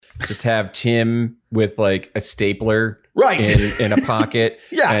just have Tim with like a stapler right in a pocket.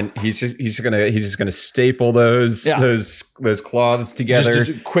 Yeah. And he's just gonna staple those cloths together.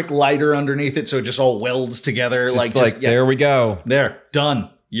 Just a quick lighter underneath it so it just all welds together. There we go. There, done.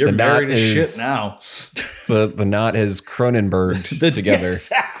 You're married as shit now. The knot has Cronenberged together.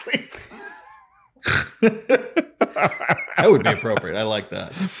 Exactly. That would be appropriate. I like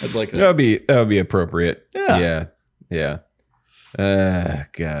that. I'd like that. That would be appropriate. Yeah.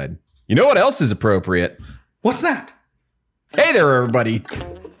 God. You know what else is appropriate? What's that? Hey there, everybody.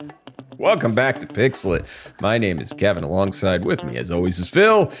 Welcome back to Pixel It. My name is Kevin. Alongside with me, as always, is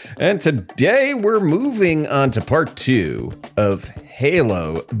Phil. And today we're moving on to part 2 of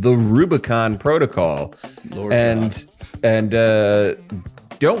Halo: The Rubicon Protocol. Lord and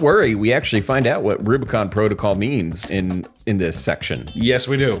don't worry, we actually find out what Rubicon Protocol means in this section. Yes,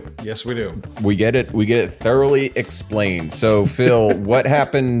 we do. Yes, we do. We get it thoroughly explained. So, Phil, what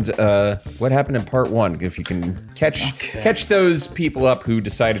happened in part 1? If you can catch those people up who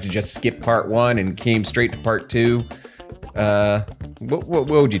decided to just skip part 1 and came straight to part 2, what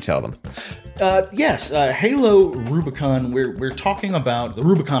would you tell them? Yes, Halo Rubicon, we're talking about the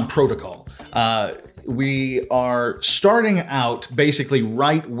Rubicon Protocol. We are starting out basically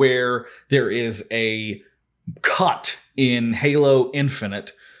right where there is a cut in Halo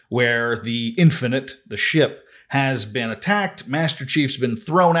Infinite, where the Infinite, the ship, has been attacked. Master Chief's been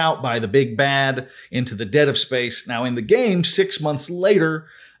thrown out by the big bad into the dead of space. Now, in the game, 6 months later,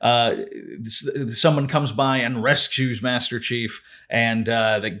 someone comes by and rescues Master Chief, and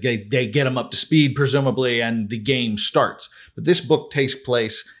they get him up to speed, presumably, and the game starts. But this book takes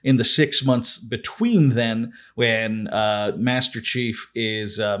place in the 6 months between then, when Master Chief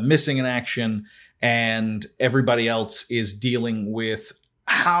is missing in action, and everybody else is dealing with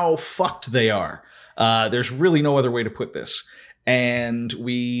how fucked they are. There's really no other way to put this. And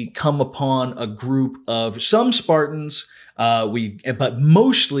we come upon a group of some Spartans, but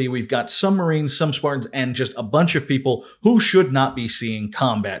mostly we've got some Marines, some Spartans, and just a bunch of people who should not be seeing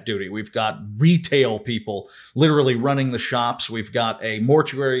combat duty. We've got retail people literally running the shops. We've got a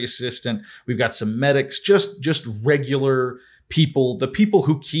mortuary assistant. We've got some medics, just regular people, the people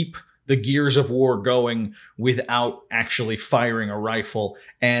who keep the gears of war going without actually firing a rifle.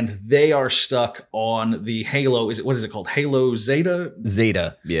 And they are stuck on the Halo. What is it called? Halo Zeta?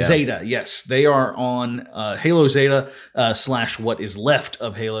 Zeta, yeah. Zeta, yes. They are on Halo Zeta / what is left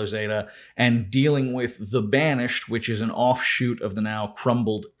of Halo Zeta, and dealing with the Banished, which is an offshoot of the now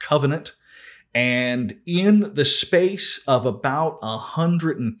crumbled Covenant. And in the space of about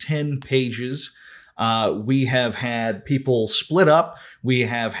 110 pages, we have had people split up. We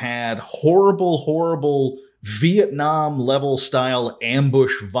have had horrible Vietnam level style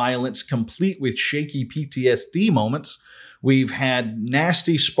ambush violence, complete with shaky PTSD moments. We've had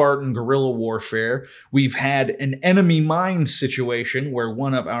nasty Spartan guerrilla warfare. We've had an enemy mine situation where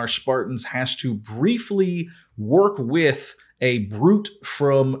one of our Spartans has to briefly work with a brute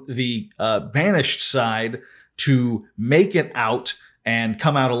from the Banished side to make it out and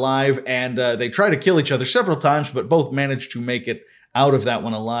come out alive, and they try to kill each other several times, but both manage to make it out of that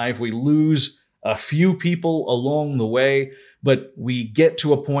one alive. We lose a few people along the way, but we get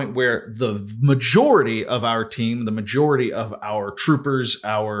to a point where the majority of our team, the majority of our troopers,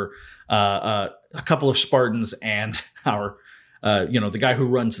 our a couple of Spartans, and our the guy who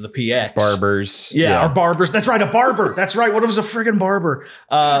runs the PX. Barbers. Yeah, our barbers. That's right, a barber. That's right. What was a friggin' barber?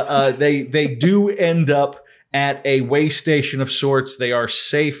 They do end up at a way station of sorts. They are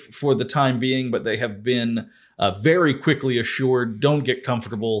safe for the time being, but they have been very quickly assured, don't get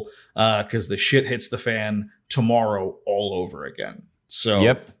comfortable, because the shit hits the fan tomorrow all over again. So,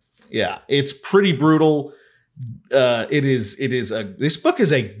 yep. Yeah, it's pretty brutal. This book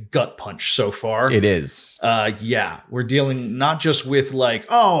is a gut punch so far. It is. Yeah, we're dealing not just with like,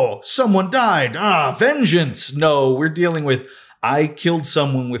 oh, someone died, vengeance. No, we're dealing with, I killed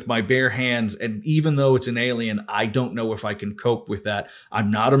someone with my bare hands, and even though it's an alien, I don't know if I can cope with that. I'm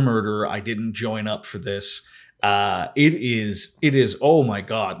not a murderer. I didn't join up for this. It is, oh my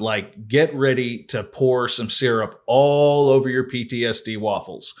God, like, get ready to pour some syrup all over your PTSD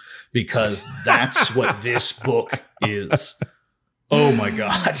waffles, because that's what this book is. Oh my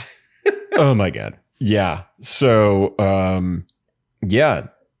God. Oh my God. Yeah. So,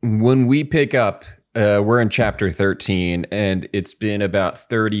 when we pick up, we're in chapter 13, and it's been about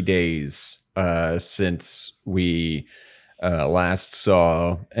 30 days since we last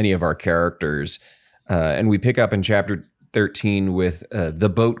saw any of our characters. And we pick up in chapter 13 with the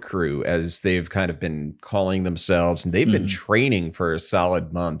boat crew, as they've kind of been calling themselves, and they've been training for a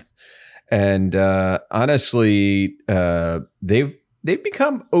solid month. And honestly, they've they've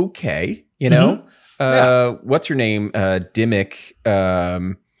become okay, you know. What's her name? Dimmick.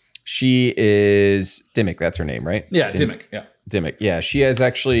 She is Dimmick. That's her name, right? Yeah, Dimmick. Yeah, Dimmick. Yeah, she has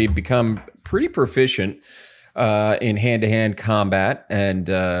actually become pretty proficient in hand-to-hand combat, and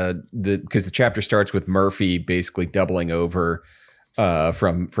because the chapter starts with Murphy basically doubling over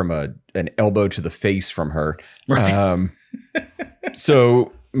from an elbow to the face from her. right.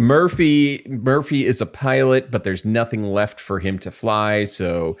 So Murphy is a pilot, but there's nothing left for him to fly.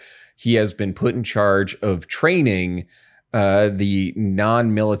 So he has been put in charge of training the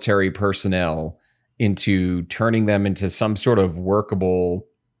non-military personnel into turning them into some sort of workable,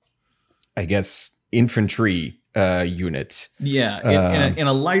 I guess, infantry unit. Yeah, in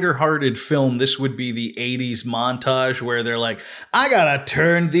a lighter-hearted film, this would be the 80s montage where they're like, I gotta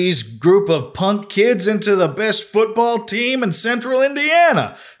turn these group of punk kids into the best football team in central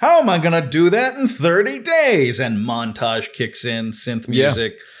Indiana. How am I gonna do that in 30 days? And montage kicks in, synth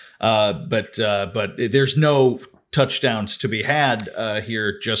music. But there's no touchdowns to be had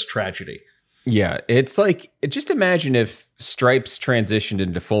here, just tragedy. Yeah, it's like, just imagine if Stripes transitioned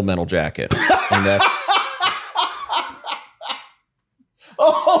into Full Metal Jacket. And that's...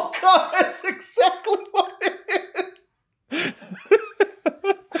 Oh, God, that's exactly what it is.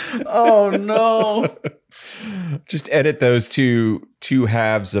 Oh, no. Just edit those two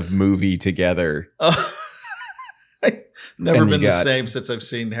halves of movie together. Never been the same since I've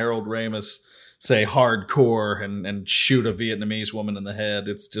seen Harold Ramis say hardcore and shoot a Vietnamese woman in the head.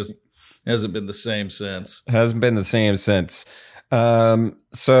 It's just hasn't been the same since.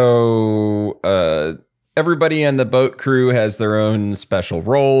 So everybody on the boat crew has their own special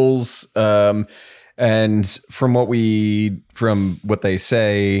roles. And from what they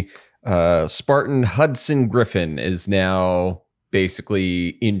say, Spartan Hudson Griffin is now basically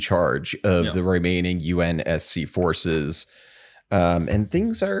in charge of the remaining UNSC forces. And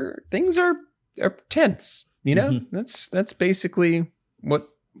things are tense, you know. That's basically what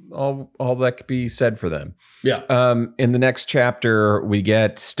all that could be said for them. Yeah. In the next chapter, we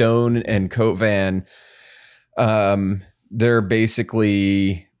get Stone and Kovan. They're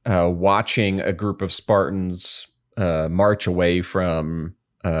basically watching a group of Spartans march away from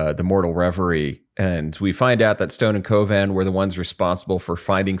the Mortal Reverie, and we find out that Stone and Kovan were the ones responsible for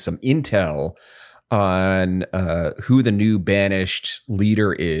finding some intel on who the new banished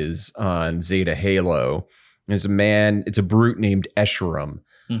leader is on Zeta Halo. There's it's a brute named Escharum.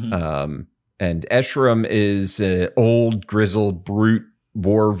 And Escharum is an old, grizzled, brute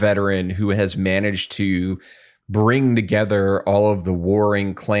war veteran who has managed to bring together all of the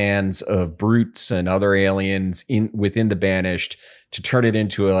warring clans of brutes and other aliens within the Banished to turn it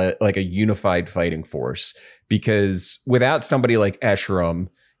into a unified fighting force. Because without somebody like Escharum,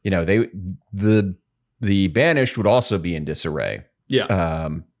 you know, the Banished would also be in disarray. Yeah.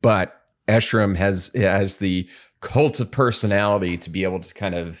 But Escharum has the cult of personality to be able to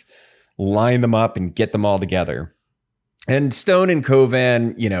kind of line them up and get them all together. And Stone and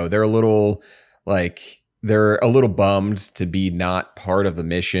Kovan, you know, they're a little bummed to be not part of the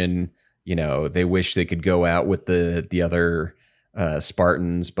mission. You know, they wish they could go out with the other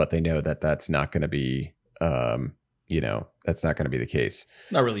Spartans, but they know that that's not going to be, that's not going to be the case.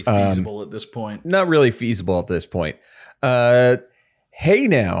 Not really feasible at this point. Hey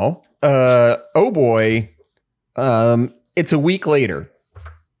now, oh boy, it's a week later.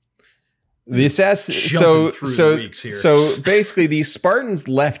 The so basically these Spartans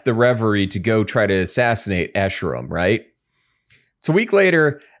left the Reverie to go try to assassinate Escharum, right? It's a week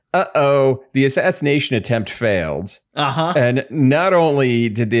later. The assassination attempt failed. And not only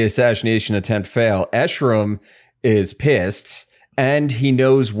did the assassination attempt fail, Escharum is pissed, and he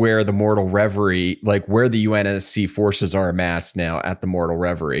knows where the Mortal Reverie, like where the UNSC forces are amassed now at the Mortal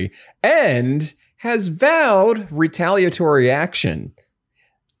Reverie, and has vowed retaliatory action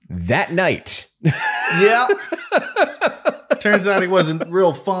that night. Yeah. Turns out he wasn't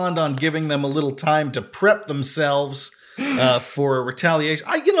real fond on giving them a little time to prep themselves for retaliation.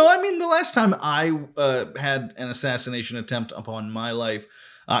 The last time I had an assassination attempt upon my life,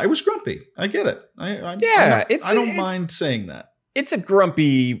 I was grumpy. I get it. I don't mind saying that. It's a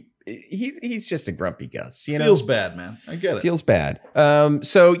grumpy. He's just a grumpy Gus. Feels bad, man. I get it. Feels bad.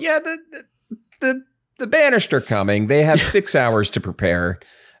 So yeah, the Banished are coming. They have 6 hours to prepare.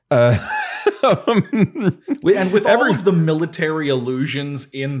 And with all of the military allusions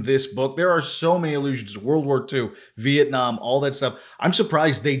in this book, there are so many allusions to World War II, Vietnam, all that stuff. I'm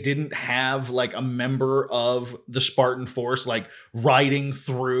surprised they didn't have like a member of the Spartan force like riding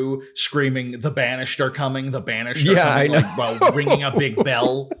through screaming, "The Banished are coming, the Banished are coming," like, while ringing a big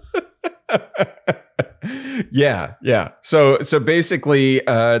bell. Yeah. So basically,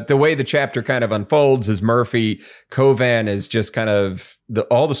 the way the chapter kind of unfolds is Kovan is just kind of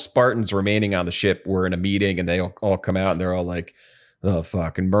all the Spartans remaining on the ship were in a meeting, and they all come out and they're all like, "Oh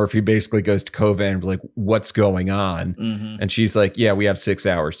fuck!" And Murphy basically goes to Kovan and be like, "What's going on?" And she's like, "Yeah, we have 6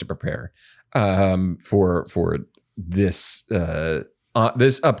 hours to prepare for this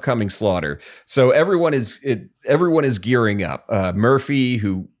this upcoming slaughter." So everyone is gearing up. Murphy,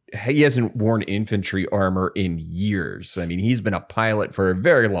 he hasn't worn infantry armor in years. I mean, he's been a pilot for a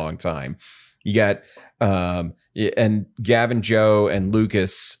very long time. You got and Gavin Joe and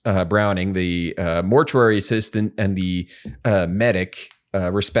Lucas Browning, the mortuary assistant and the medic,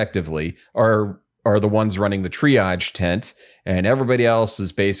 respectively, are the ones running the triage tent, and everybody else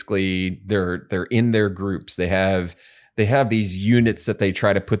is basically they're in their groups. They have these units that they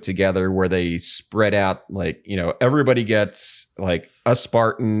try to put together where they spread out, like, everybody gets like a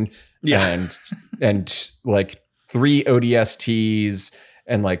Spartan and like 3 ODSTs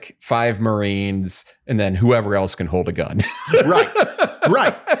and like 5 Marines, and then whoever else can hold a gun. Right.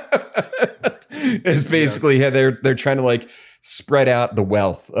 It's basically they're trying to like spread out the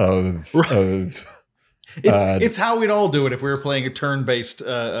wealth of it's how we'd all do it if we were playing a turn-based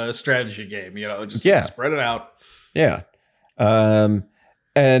strategy game, just spread it out. Yeah. And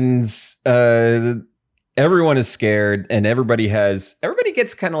everyone is scared, and everybody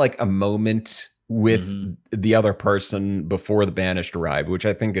gets kind of like a moment with the other person before the Banished arrive, which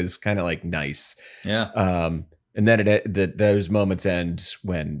I think is kind of like nice. Yeah. And then those moments end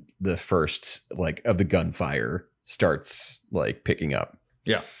when the first like of the gunfire starts like picking up.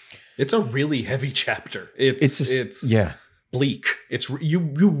 Yeah. It's a really heavy chapter. It's bleak. It's you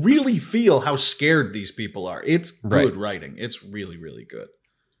really feel how scared these people are. It's good writing. It's really, really good.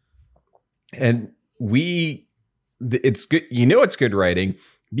 And it's good. It's good writing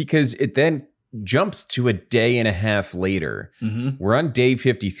because it then jumps to a day and a half later. We're on day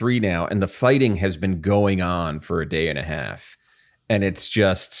 53 now, and the fighting has been going on for a day and a half, and it's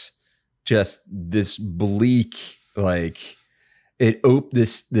just this bleak, like it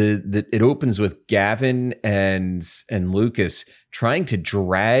opens with Gavin and Lucas trying to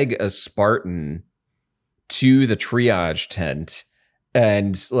drag a Spartan to the triage tent,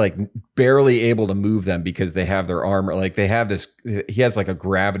 and like barely able to move them because they have their armor. Like he has like a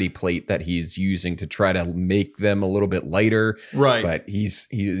gravity plate that he's using to try to make them a little bit lighter. Right. But he's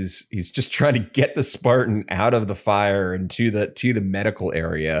just trying to get the Spartan out of the fire and to the medical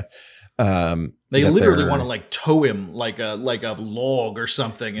area. They literally want to like tow him like a log or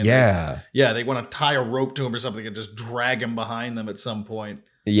something. And they want to tie a rope to him or something and just drag him behind them at some point.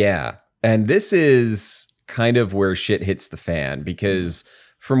 Yeah. And this is kind of where shit hits the fan, because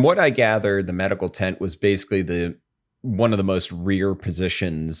from what I gathered, the medical tent was basically one of the most rear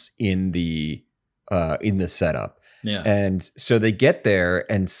positions in the setup. Yeah. And so they get there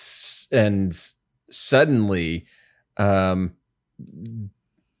and suddenly the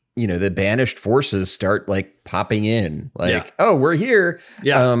Banished forces start like popping in, like, oh, we're here.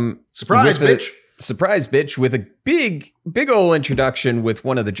 Yeah. Surprise, bitch. Surprise, bitch, with a big old introduction with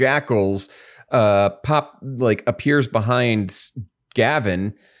one of the jackals appears behind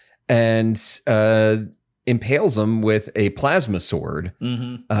Gavin and impales him with a plasma sword.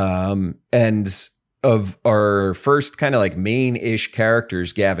 And of our first kind of like main-ish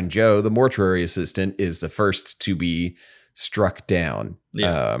characters, Gavin Joe, the mortuary assistant, is the first to be struck down.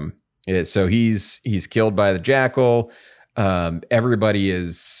 So he's killed by the jackal. Everybody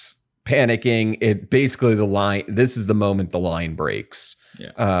is panicking. It basically this is the moment the line breaks.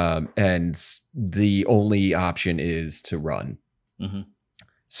 And the only option is to run.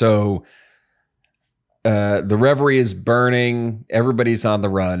 So the Reverie is burning. Everybody's on the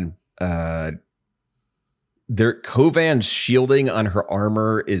run. Kovan's shielding on her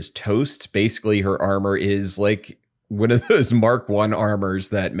armor is toast. Basically, her armor is like one of those Mark I armors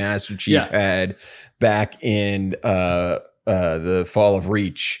that Master Chief had back in the Fall of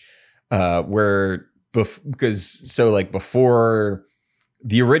Reach, before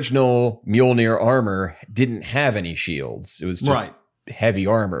the original Mjolnir armor didn't have any shields. It was just heavy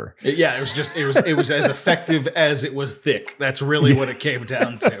armor. It was as effective as it was thick. That's really what it came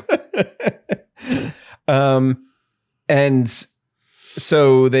down to. And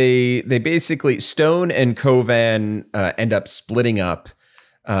so they basically, Stone and Kovan end up splitting up.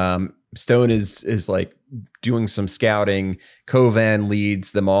 Stone is like doing some scouting. Kovan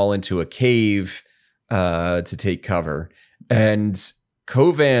leads them all into a cave to take cover, and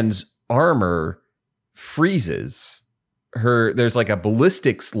Kovan's armor freezes. There's like a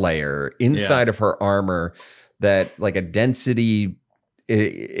ballistics layer inside of her armor that like a density.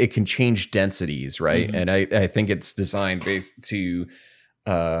 it can change densities, right? Mhm. And I think it's designed based to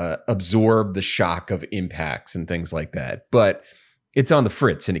absorb the shock of impacts and things like that. But it's on the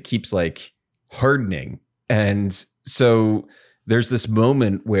fritz and it keeps like hardening. And so there's this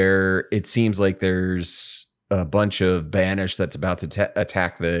moment where it seems like there's a bunch of Banished that's about to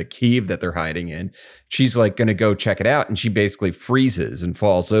attack the cave that they're hiding in. She's like going to go check it out, and she basically freezes and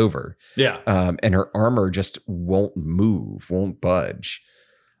falls over. Yeah. And her armor just won't move, won't budge.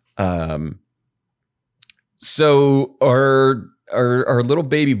 So our little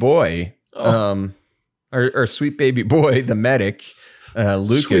baby boy, our sweet baby boy, the medic,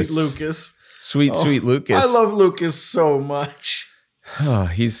 Lucas. Sweet Lucas. I love Lucas so much. Oh,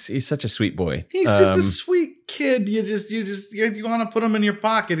 he's such a sweet boy. He's just a sweet kid. You want to put him in your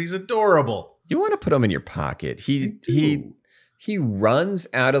pocket. He's adorable. You want to put him in your pocket. He runs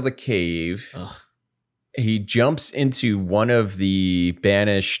out of the cave. Ugh. He jumps into one of the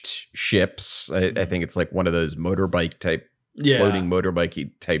Banished ships. I think it's like one of those motorbike type, floating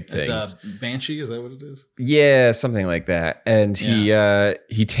motorbike type things. It's Banshee, is that what it is? Yeah, something like that. And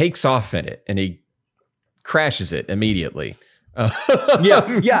he takes off in it and he crashes it immediately.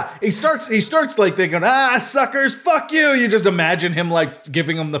 Yeah. He starts like thinking, suckers, fuck you. You just imagine him like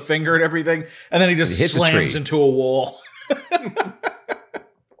giving him the finger and everything, and then he just slams into a wall.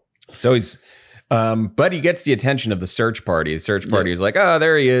 So he's, but he gets the attention of the search party. The search party is like, oh,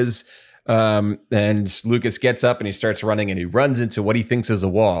 there he is. And Lucas gets up and he starts running and he runs into what he thinks is a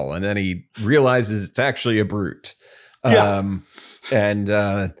wall, and then he realizes it's actually a brute. I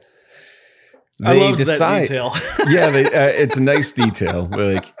love that detail. It's a nice detail.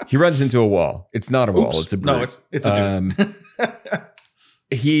 Like he runs into a wall. It's not a wall. It's a brute. No, it's a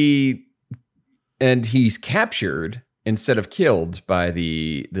dude. He's captured instead of killed by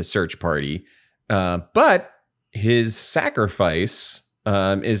the search party. But his sacrifice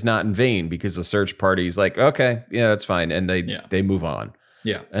is not in vain, because the search party is like, okay, yeah, that's fine, and they move on.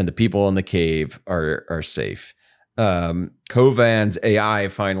 Yeah, and the people in the cave are safe. Kovan's AI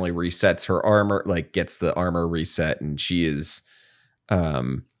finally resets her armor, like gets the armor reset, and she's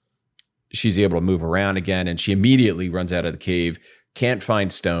able to move around again, and she immediately runs out of the cave, can't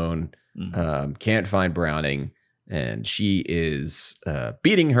find Stone, can't find Browning, and she is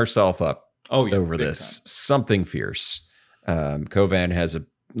beating herself up over this. Time. Something fierce. Kovan has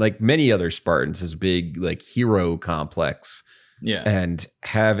like many other Spartans, has a big like hero complex. Yeah. And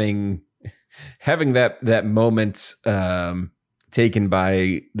having that moment taken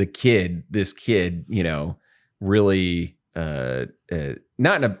by this kid, really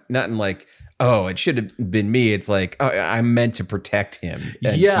not in like, oh, it should have been me. It's like, oh, I'm meant to protect him.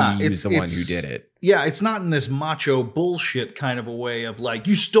 And he was the one who did it. Yeah, it's not in this macho bullshit kind of a way of like,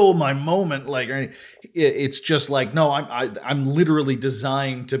 you stole my moment. Like, it's just like, no, I'm literally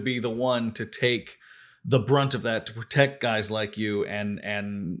designed to be the one to take the brunt of that, to protect guys like you.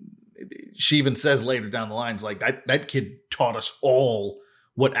 And she even says later down the lines, like that kid taught us all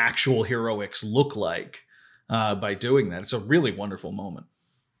what actual heroics look like by doing that. It's a really wonderful moment.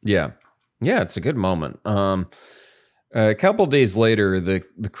 Yeah, it's a good moment. A couple days later,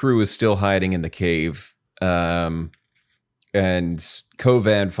 the crew is still hiding in the cave, and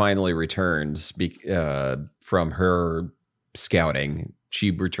Kovan finally returns from her scouting.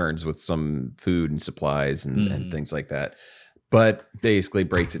 She returns with some food and supplies and things like that, but basically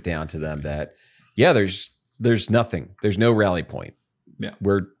breaks it down to them that there's nothing, there's no rally point. Yeah,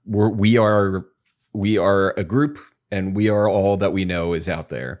 we are a group, and we are all that we know is out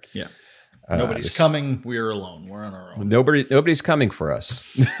there. Yeah. Nobody's coming. We're alone. We're on our own. Nobody's coming for us.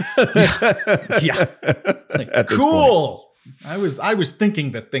 Yeah. It's like, cool. I was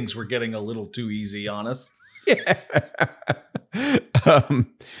thinking that things were getting a little too easy on us. Yeah.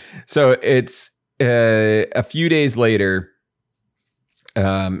 So it's a few days later.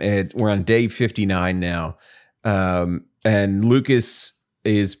 We're on day 59 now, and Lucas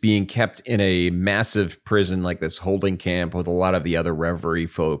is being kept in a massive prison, like this holding camp with a lot of the other Reverie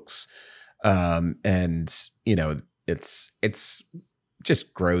folks. And it's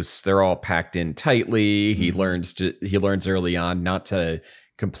just gross. They're all packed in tightly. He learns early on not to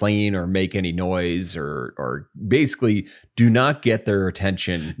complain or make any noise or basically do not get their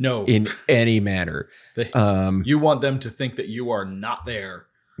attention in any manner. You want them to think that you are not there.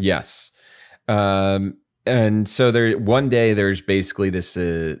 Yes. And so one day there's basically this,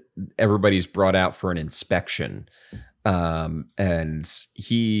 everybody's brought out for an inspection. And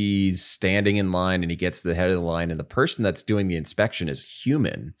he's standing in line and he gets to the head of the line, and the person that's doing the inspection is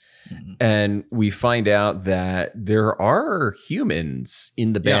human. Mm-hmm. And we find out that there are humans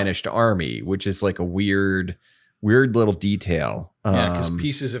in the Banished army, which is like a weird weird little detail. Yeah, because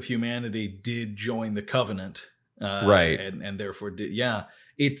pieces of humanity did join the Covenant, right, and therefore did. Yeah,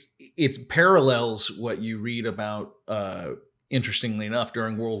 it parallels what you read about. Interestingly enough,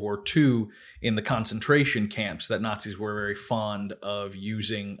 during World War II, in the concentration camps, that Nazis were very fond of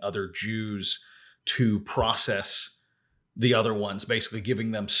using other Jews to process the other ones, basically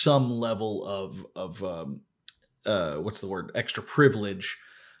giving them some level of what's the word, extra privilege,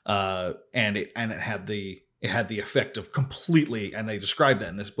 and it had the effect of completely, and they describe that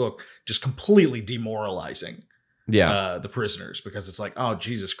in this book, just completely demoralizing the prisoners, because it's like, oh,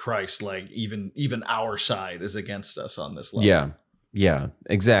 Jesus Christ, like even our side is against us on this level. Yeah,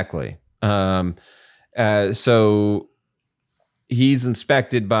 exactly. So he's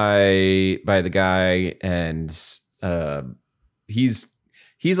inspected by the guy, and he's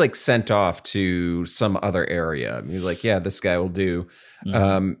like sent off to some other area. He's like, yeah, this guy will do.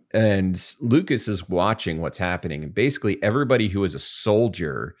 Mm-hmm. And Lucas is watching what's happening, and basically everybody who is a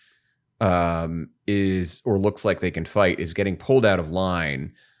soldier is, or looks like they can fight, is getting pulled out of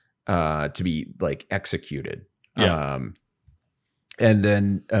line to be like executed. Yeah. And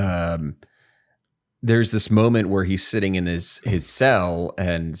then there's this moment where he's sitting in his cell,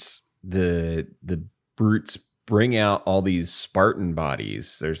 and the brutes bring out all these Spartan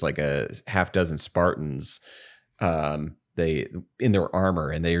bodies. There's like a half dozen Spartans they in their armor,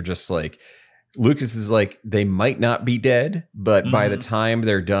 and they are just like, Lucas is like, they might not be dead, but by the time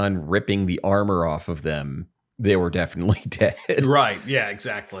they're done ripping the armor off of them, they were definitely dead. Right. Yeah,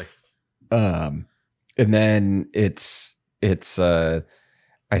 exactly. And then it's I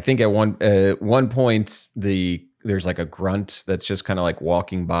think at one point there's like a grunt that's just kind of like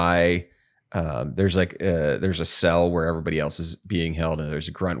walking by. There's a cell where everybody else is being held, and there's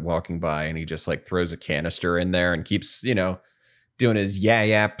a grunt walking by, and he just like throws a canister in there and keeps, doing his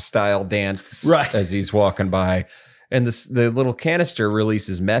yap style dance as he's walking by. And the little canister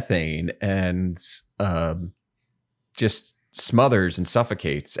releases methane and just smothers and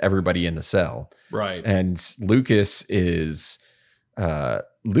suffocates everybody in the cell. Right. And Lucas is not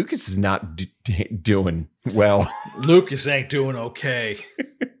doing well. Lucas ain't doing okay.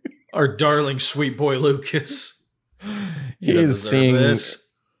 Our darling sweet boy Lucas. He's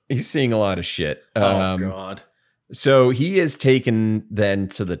seeing a lot of shit. Oh God. So he is taken then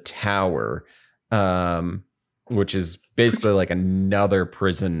to the tower, which is basically like another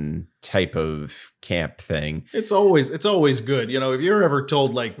prison type of camp thing. It's always good. If you're ever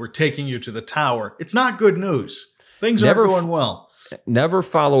told like, we're taking you to the tower, it's not good news. Things aren't going well. Never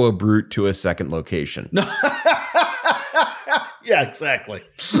follow a brute to a second location. No. Yeah, exactly.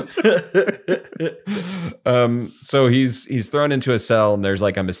 So he's thrown into a cell, and there's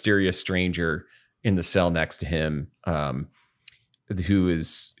like a mysterious stranger in the cell next to him, who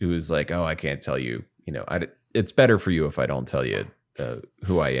is like, oh, I can't tell you. It's better for you if I don't tell you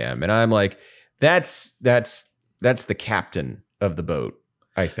who I am. And I'm like, that's the captain of the boat,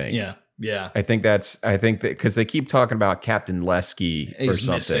 I think. Yeah. I think that because they keep talking about Captain Lesky or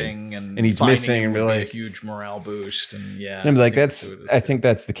something, missing and he's missing, and be like a huge morale boost, and I'm like, I think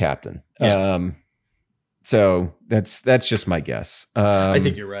that's the captain. Yeah. So that's just my guess. I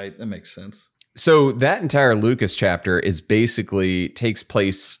think you're right. That makes sense. So that entire Lucas chapter takes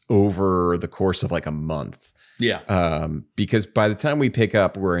place over the course of like a month. Yeah. Because by the time we pick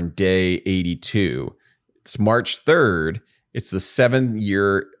up, we're in day 82. It's March 3rd. It's the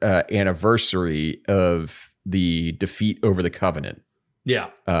 7-year anniversary of the defeat over the Covenant.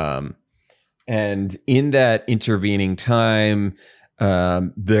 Yeah. And in that intervening time,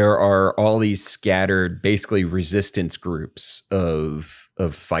 there are all these scattered, basically resistance groups of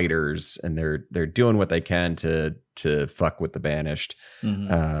fighters, and they're doing what they can to fuck with the Banished.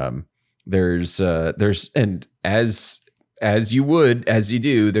 Mm-hmm. There's and as you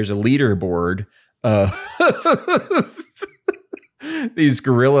do, there's a leaderboard. These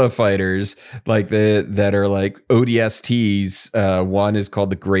guerrilla fighters like that are like ODSTs. One is called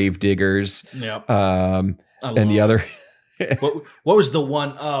the Grave Diggers. Yeah. And the other. what was the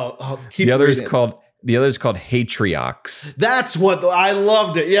one? The other is called Hatriox. That's what I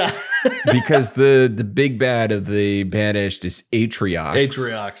loved it. Yeah. Because the big bad of the Banished is Atriox.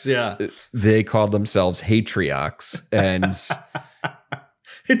 Atriox, yeah. They called themselves Hatriox, and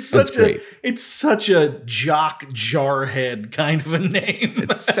it's such a jock jarhead kind of a name.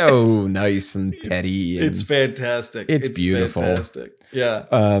 It's so nice and petty. It's fantastic. It's beautiful. Fantastic. Yeah.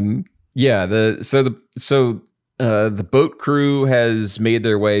 The boat crew has made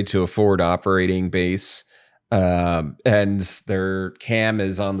their way to a forward operating base, and their cam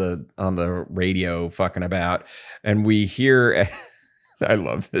is on the radio fucking about, and we hear. I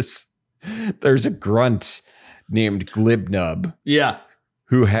love this. There's a grunt named Glibnub Yeah.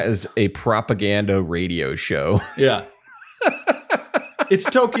 who has a propaganda radio show. Yeah. It's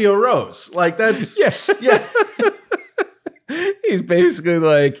Tokyo Rose. Like that's Yeah. yeah. He's basically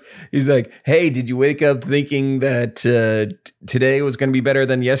like, hey, did you wake up thinking that today was going to be better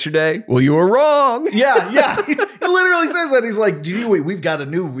than yesterday? Well, you were wrong. Yeah. He literally says that. He's like, we've got a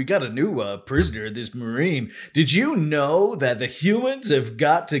new prisoner, this Marine. Did you know that the humans have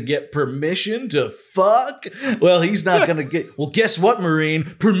got to get permission to fuck? Well, he's not going to get, well, guess what, Marine?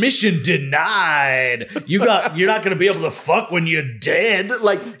 Permission denied. You're not going to be able to fuck when you're dead.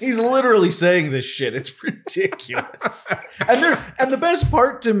 Like, he's literally saying this shit. It's ridiculous. And the best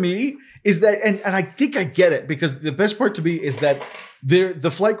part to me is that, and I think I get it, because the best part to me is that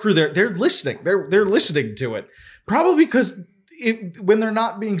the flight crew they're listening. They're listening to it. Probably because when they're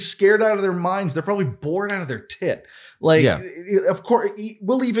not being scared out of their minds, they're probably bored out of their tit. Like, of course,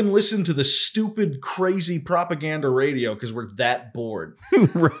 we'll even listen to the stupid, crazy propaganda radio because we're that bored.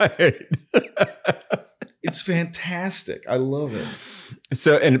 Right. It's fantastic. I love it.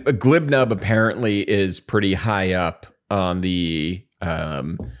 So, and Glibnub apparently is pretty high up on the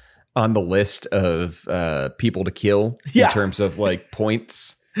list of people to kill in terms of like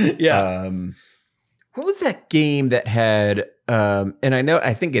points. Yeah. What was that game that had and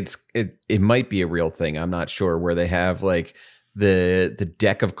I think it might be a real thing. I'm not sure, where they have like the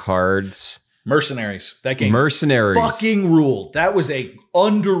deck of cards. Mercenaries. That game fucking ruled. That was a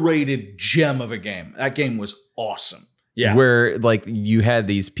underrated gem of a game. That game was awesome. Yeah. Where like you had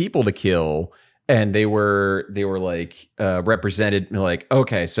these people to kill, and they were like represented like,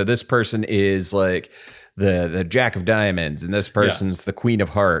 okay, so this person is like the Jack of Diamonds, and this person's the Queen of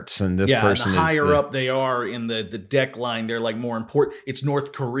Hearts, and this person and is higher up they are in the deck line, they're like more important. It's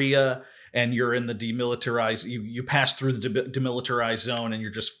North Korea, and you're in the demilitarized. You pass through the demilitarized zone, and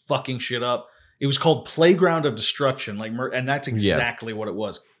you're just fucking shit up. It was called Playground of Destruction, and that's exactly what it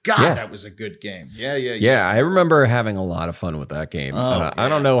was. God, that was a good game. Yeah. I remember having a lot of fun with that game. I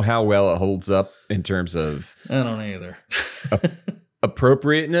don't know how well it holds up in terms of. I don't either.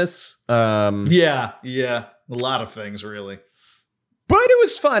 Appropriateness. Yeah. A lot of things, really. But it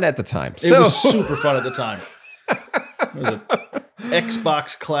was fun at the time. It was super fun at the time. It was an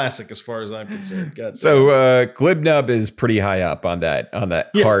Xbox classic as far as I'm concerned. So Glibnub is pretty high up on that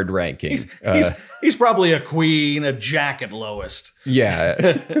card ranking. He's probably a queen, a jack at lowest.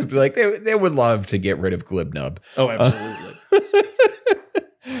 Yeah. Like they would love to get rid of Glibnub. Oh, absolutely.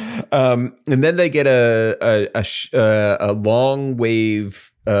 And then they get a long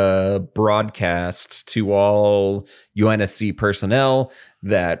wave broadcast to all UNSC personnel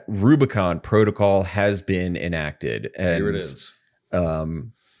that Rubicon Protocol has been enacted. And here it is.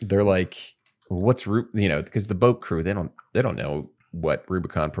 They're like, what's because the boat crew, they don't know what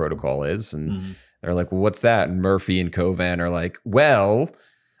Rubicon Protocol is, and they're like, well, what's that? And Murphy and Kovan are like, well,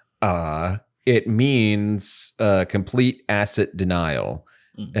 it means complete asset denial.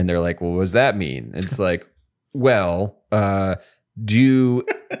 And they're like, well, what does that mean? And it's like, well, nothing.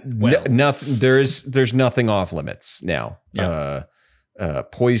 There's nothing off limits now. Yeah.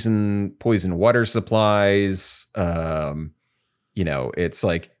 Poison water supplies. It's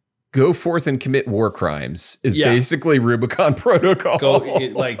like, go forth and commit war crimes is basically Rubicon Protocol.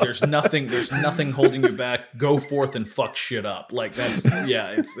 There's nothing holding you back. Go forth and fuck shit up. Like that's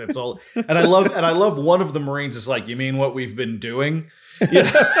all. And I love one of the Marines is like, you mean what we've been doing?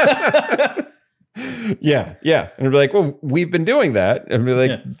 Yeah. And we're like, well, we've been doing that. And we're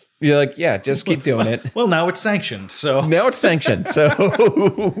like, you're like, yeah, just keep doing it. Well, now it's sanctioned. So now it's sanctioned. So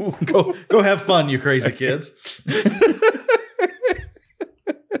go have fun, you crazy kids.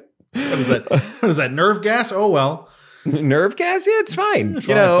 What is that? Nerve gas? Oh, well. Nerve gas? Yeah, it's fine.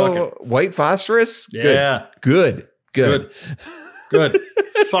 White phosphorus? Yeah. Good.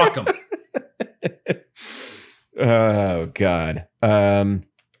 Fuck them. Oh, God.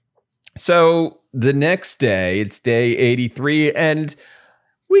 So the next day, it's day 83, and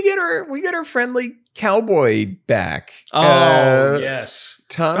we get our friendly cowboy back. Oh, yes.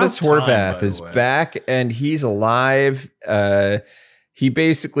 Thomas Horvath is back, and he's alive. He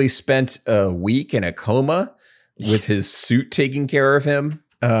basically spent a week in a coma with his suit taking care of him.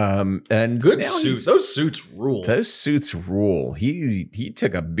 And good suit. Those suits rule. Those suits rule. He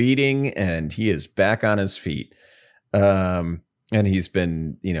took a beating, and he is back on his feet. And he's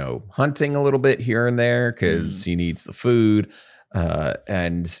been, hunting a little bit here and there because he needs the food.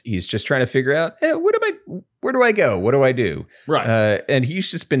 And he's just trying to figure out, hey, where do I go? What do I do? Right. And he's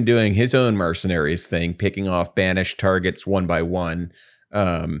just been doing his own mercenaries thing, picking off banished targets one by one.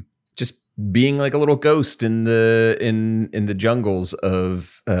 Just being like a little ghost in the jungles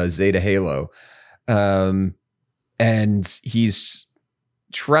of Zeta Halo. and he's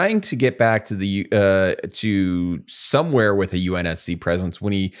trying to get back to the to somewhere with a UNSC presence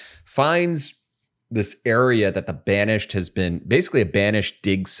when he finds this area that the Banished has been basically a Banished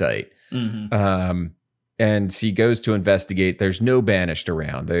dig site. And he goes to investigate. There's no Banished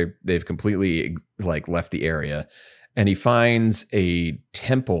around. They've completely like left the area, and he finds a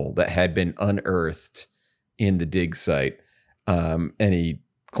temple that had been unearthed in the dig site. And he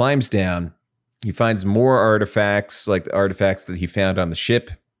climbs down. He finds more artifacts, like the artifacts that he found on the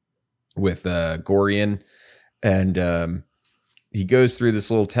ship with Gorian, and he goes through this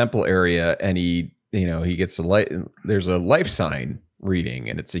little temple area, and he gets a light. There's a life sign reading,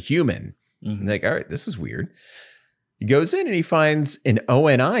 and it's a human. And like, all right, this is weird. He goes in and he finds an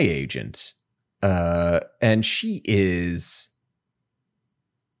ONI agent, and she is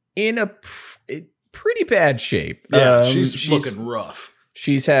in a pretty bad shape. Yeah, she's looking rough.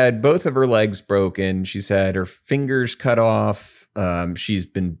 She's had both of her legs broken. She's had her fingers cut off. She's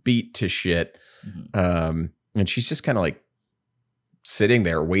been beat to shit. And she's just kind of like sitting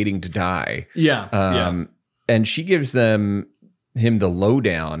there waiting to die. Yeah. And she gives him the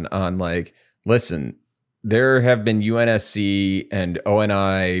lowdown on like, listen, there have been UNSC and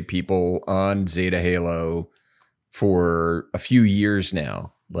ONI people on Zeta Halo for a few years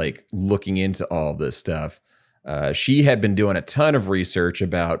now, like looking into all this stuff. She had been doing a ton of research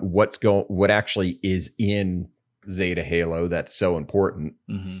about what actually is in Zeta Halo that's so important.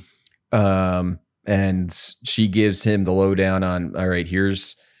 And she gives him the lowdown on, all right,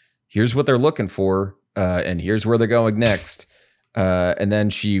 here's what they're looking for, and here's where they're going next. And then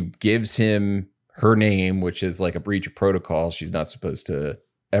she gives him her name, which is like a breach of protocol. She's not supposed to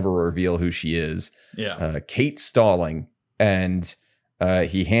ever reveal who she is. Yeah. Kate Stalling. And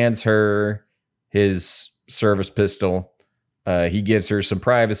he hands her his service pistol. He gives her some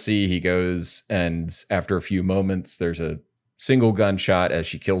privacy. He goes, and after a few moments, there's a single gunshot as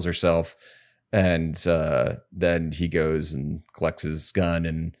she kills herself. And then he goes and collects his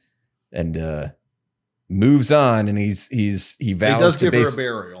gun and moves on. And he vows he does to give her a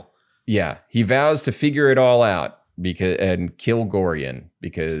burial. Yeah, he vows to figure it all out and kill Gorian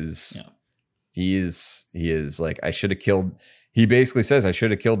because he is like, I should have killed. He basically says I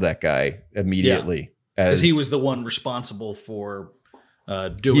should have killed that guy immediately because he was the one responsible for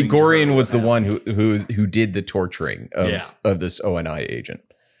doing. Gorian was the one who did the torturing of this ONI agent.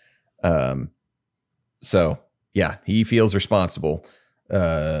 So yeah, he feels responsible.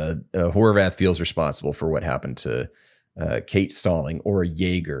 Horvath feels responsible for what happened to Kate Stalling, or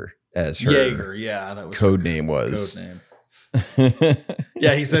Jaeger, as her that was code name was. Code name.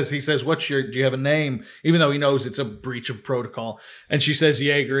 Yeah, he says, do you have a name? Even though he knows it's a breach of protocol. And she says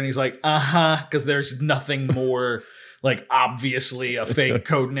Jaeger, and he's like, because there's nothing more like obviously a fake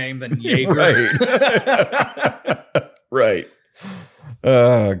code name than Jaeger. Right. Right.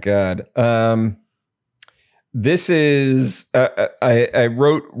 Oh God. This is I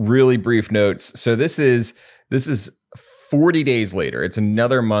wrote really brief notes. So this is 40 days later. It's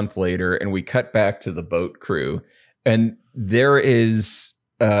another month later, and we cut back to the boat crew, and there is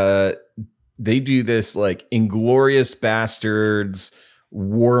they do this like Inglourious Bastards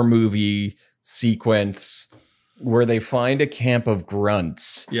war movie sequence where they find a camp of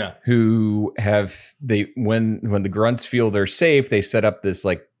grunts. Yeah. Who when the grunts feel they're safe, they set up this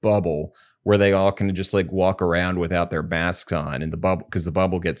like bubble where they all can just like walk around without their masks on in the bubble, because the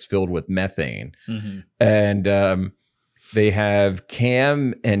bubble gets filled with methane. And they have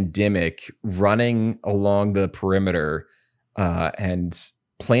Cam and Dimmick running along the perimeter and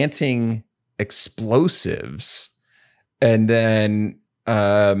planting explosives. And then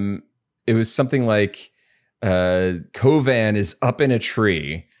it was something like Kovan is up in a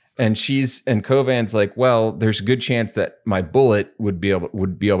tree. And Kovan's like, well, there's a good chance that my bullet would be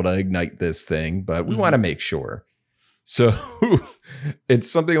able to ignite this thing, but we want to make sure. So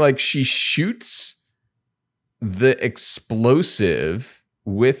it's something like she shoots the explosive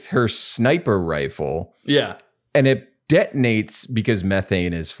with her sniper rifle. Yeah. And it detonates, because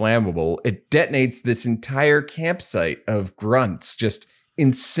methane is flammable. It detonates this entire campsite of grunts, just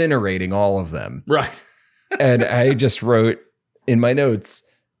incinerating all of them. Right. And I just wrote in my notes,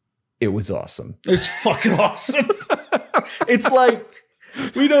 it was awesome. It's fucking awesome. It's like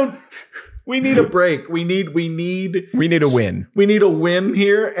we need a break. We need a win. We need a win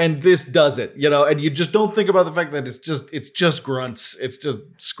here, and this does it. And you just don't think about the fact that it's just grunts. It's just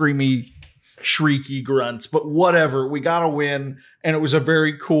screamy, shrieky grunts. But whatever, we got a win, and it was a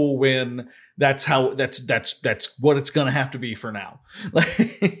very cool win. That's what it's gonna have to be for now.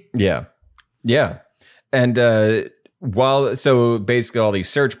 Yeah. And so basically all these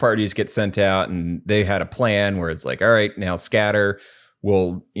search parties get sent out, and they had a plan where it's like, all right, now scatter.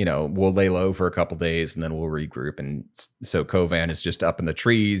 We'll lay low for a couple days and then we'll regroup. And so Kovan is just up in the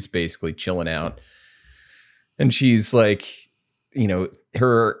trees, basically chilling out. And she's like,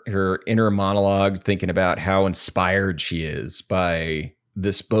 her inner monologue, thinking about how inspired she is by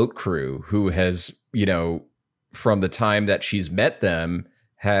this boat crew who has, from the time that she's met them,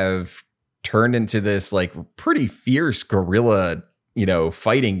 have turned into this like pretty fierce guerrilla,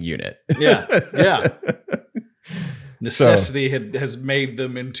 fighting unit. Yeah. Necessity has made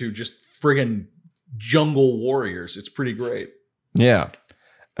them into just friggin' jungle warriors. It's pretty great. Yeah.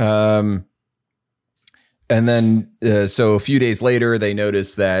 And then, so a few days later, they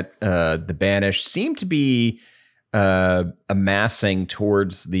notice that the Banished seem to be amassing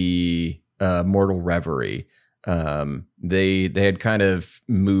towards the Mortal Reverie. They had kind of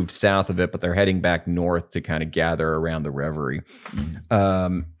moved south of it, but they're heading back north to kind of gather around the Reverie.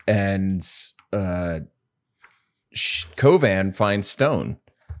 And Kovan finds Stone.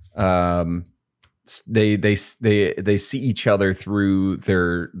 They see each other through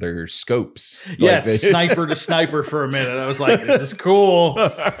their scopes. Yeah, it's sniper to sniper for a minute. I was like, this is cool.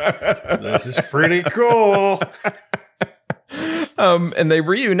 This is pretty cool. And they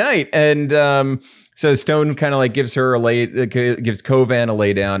reunite, and so Stone kind of like gives Kovan a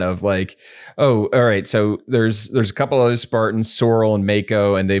laydown of like, oh, all right. So there's a couple of Spartans, Sorrel and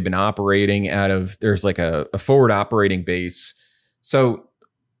Mako, and they've been operating there's like a forward operating base. So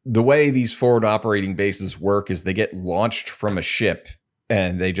the way these forward operating bases work is they get launched from a ship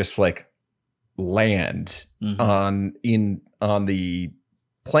and they just like land on the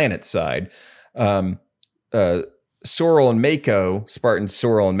planet side. Sorrel and Mako, Spartans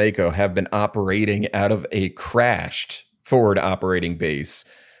Sorrel and Mako, have been operating out of a crashed forward operating base,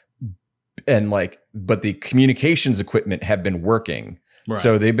 and but the communications equipment have been working. Right.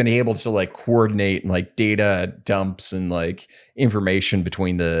 So they've been able to like coordinate and like data dumps and like information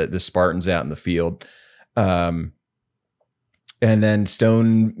between the Spartans out in the field. And then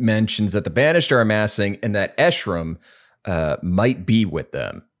Stone mentions that the Banished are amassing and that Eshram might be with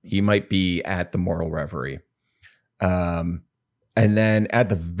them. He might be at the Mortal Reverie. And then at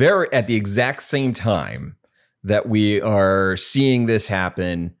the exact same time that we are seeing this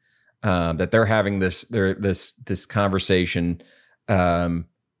happen, that they're having this conversation,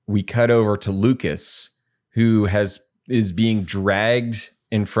 we cut over to Lucas, who is being dragged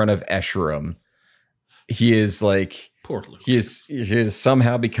in front of Eshram. He is like, poor Lucas. He has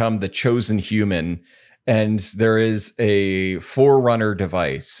somehow become the chosen human, and there is a Forerunner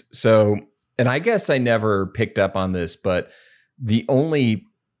device. So, and I guess I never picked up on this, but the only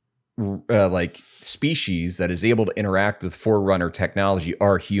species that is able to interact with Forerunner technology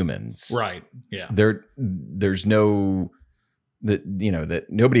are humans. Right. Yeah. There's no that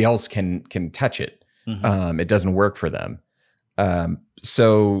nobody else can touch it. Mm-hmm. It doesn't work for them.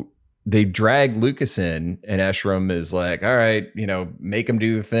 So they drag Lucas in, and Eshram is like, all right, make him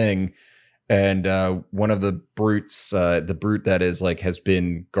do the thing. And one of the brutes, the brute that is like has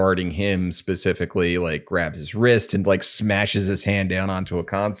been guarding him specifically, like grabs his wrist and like smashes his hand down onto a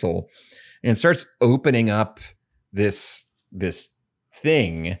console, and starts opening up this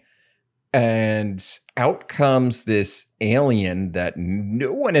thing, and out comes this alien that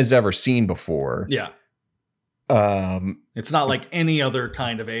no one has ever seen before. Yeah. It's not like any other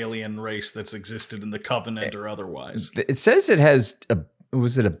kind of alien race that's existed in the Covenant or otherwise. It says it has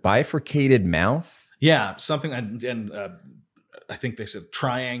was it a bifurcated mouth? Yeah, something, and I think they said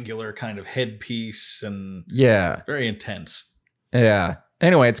triangular kind of headpiece, and very intense. Yeah.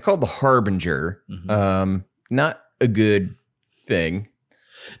 Anyway, it's called the Harbinger. Mm-hmm. Not a good thing.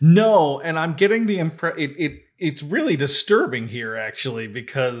 No, and I'm getting the impression it's really disturbing here actually,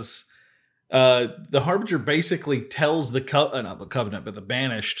 because the Harbinger basically tells not the Covenant, but the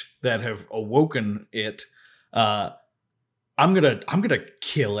Banished that have awoken it, I'm gonna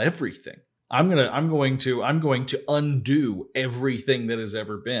kill everything. I'm going to undo everything that has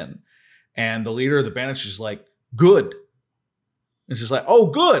ever been. And the leader of the Banished is like, good. It's just like, oh,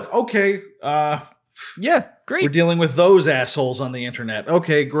 good. Okay. Yeah, great. We're dealing with those assholes on the internet.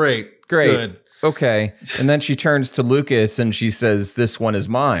 Okay, great. Good. Okay. And then she turns to Lucas and she says, this one is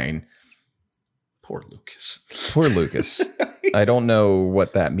mine. Poor Lucas. Poor Lucas. I don't know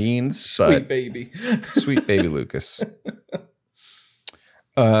what that means. Sweet baby. Sweet baby Lucas.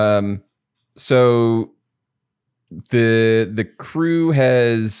 So the crew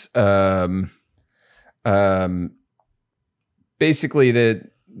has basically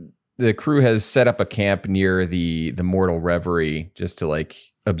the crew has set up a camp near the Mortal Reverie just to like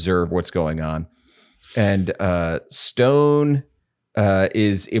observe what's going on. And Stone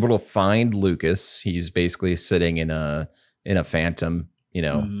is able to find Lucas. He's basically sitting in a phantom,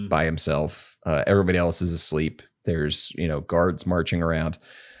 by himself. Everybody else is asleep. There's, guards marching around.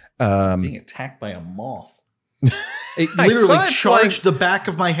 Being attacked by a moth. It literally charged the back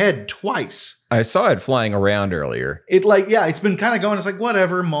of my head twice. I saw it flying around earlier. It's been kind of going. It's like,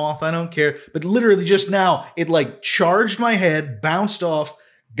 whatever, moth, I don't care. But literally just now, it charged my head, bounced off,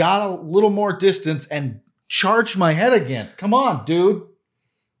 got a little more distance, and charged my head again. Come on, dude.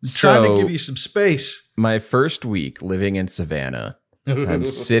 I'm trying to give you some space. My first week living in Savannah, I'm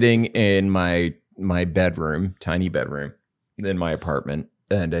sitting in my bedroom, tiny bedroom, in my apartment,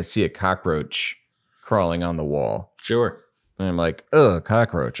 and I see a cockroach crawling on the wall. Sure. And I'm like, ugh,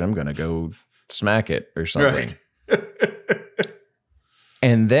 cockroach. I'm going to go smack it or something. Right.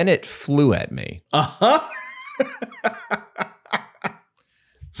 And then it flew at me. Uh-huh.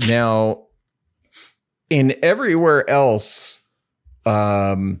 Now, in everywhere else,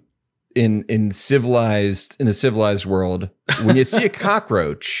 in the civilized world, when you see a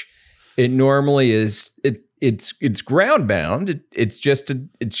cockroach, it normally is it's ground bound. It's just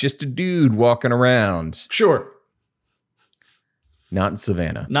a dude walking around. Sure. Not in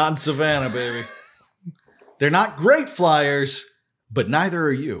Savannah. Not in Savannah, baby. They're not great flyers, but neither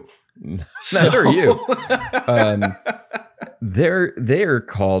are you. Neither are you. They're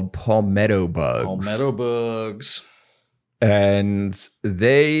called palmetto bugs. Palmetto bugs. And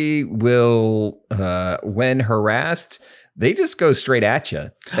they will, when harassed, they just go straight at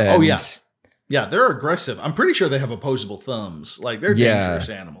you. Oh, yeah. Yeah, they're aggressive. I'm pretty sure they have opposable thumbs. They're dangerous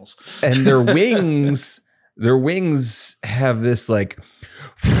animals. And their wings have this and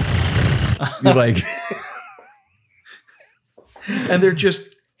they're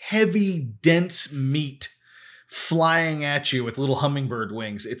just heavy, dense meat flying at you with little hummingbird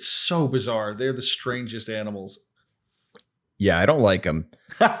wings. It's so bizarre. They're the strangest animals. Yeah, I don't like them.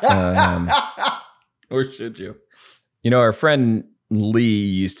 Or should you? Our friend Lee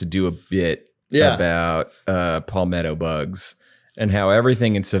used to do a bit about palmetto bugs and how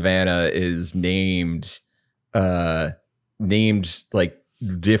everything in Savannah is named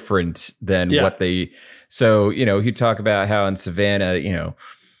different than what they. So he talk about how in Savannah,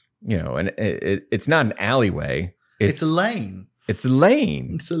 and it's not an alleyway. It's a lane. It's a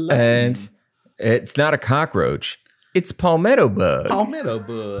lane. It's a lane. And it's not a cockroach. It's a palmetto bug. Palmetto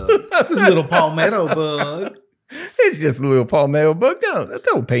bug. That's a little palmetto bug. It's just a little palmetto bug.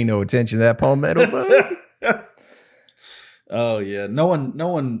 Don't pay no attention to that palmetto bug. Oh yeah, no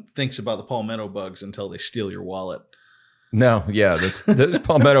one thinks about the palmetto bugs until they steal your wallet. No, yeah, those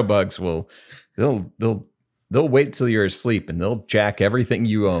palmetto bugs they'll wait till you're asleep and they'll jack everything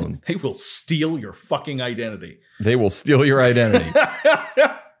you own. They will steal your fucking identity. They will steal your identity.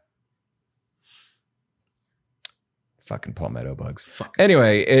 Fucking palmetto bugs.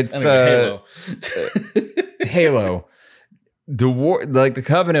 Anyway, it's Halo. Halo. The war, the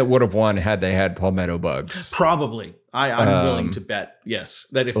Covenant would have won had they had palmetto bugs. Probably. I'm willing to bet, yes,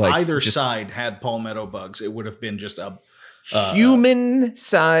 that if either side had palmetto bugs, it would have been just a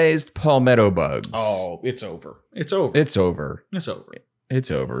human-sized palmetto bugs. Oh, it's over. It's over. It's over. It's over.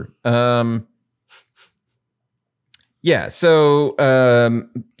 It's over. Yeah. So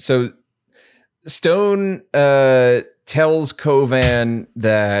Stone tells Kovan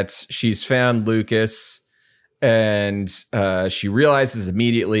that she's found Lucas, and she realizes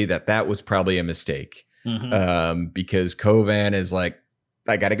immediately that was probably a mistake. Mm-hmm. Because Kovan is like,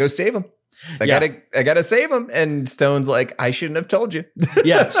 I gotta go save him. I gotta save him. And Stone's like, I shouldn't have told you.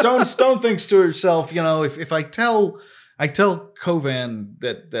 Yeah, Stone thinks to herself, if I tell Kovan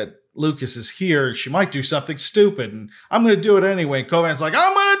that Lucas is here, she might do something stupid, and I'm gonna do it anyway. Kovan's like,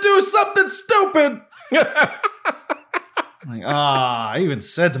 I'm gonna do something stupid. I even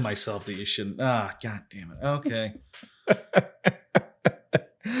said to myself that you shouldn't. God damn it. Okay.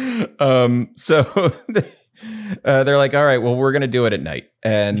 So they're like, all right, well, we're gonna do it at night,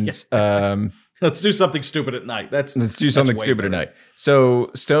 and let's do something stupid at night. Let's do something stupid at night.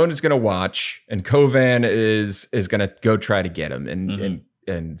 So Stone is gonna watch, and Kovan is gonna go try to get him, and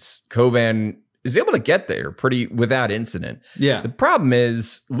Kovan is able to get there without incident. Yeah. The problem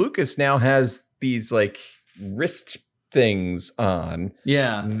is Lucas now has these wrist things on,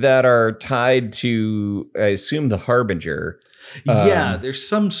 that are tied to, I assume, the Harbinger. There's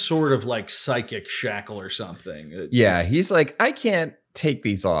some sort of psychic shackle or something. He's like, I can't take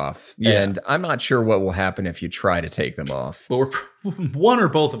these off, and I'm not sure what will happen if you try to take them off. But one or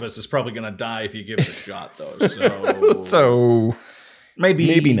both of us is probably going to die if you give it a shot, though. So, so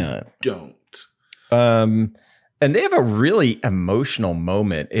maybe not. Don't. And they have a really emotional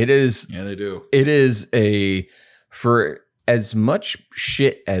moment. Yeah, they do. It is for as much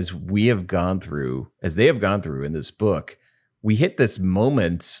shit as we have gone through, as they have gone through in this book, we hit this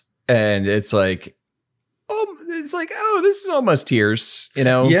moment and it's like, oh, this is almost tears, you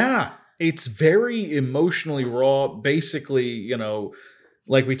know? Yeah. It's very emotionally raw. Basically,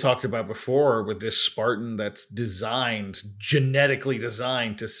 like we talked about before with this Spartan that's genetically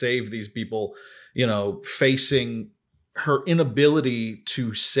designed to save these people, facing her inability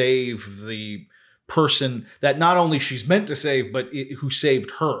to save the person that not only she's meant to save, but who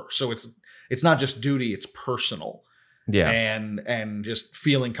saved her. So it's not just duty, it's personal. Yeah. And just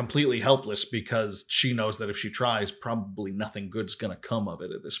feeling completely helpless because she knows that if she tries, probably nothing good's going to come of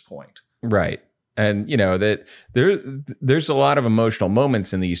it at this point. Right. And that there's a lot of emotional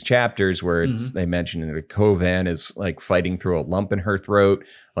moments in these chapters where they mention that Kovan is like fighting through a lump in her throat.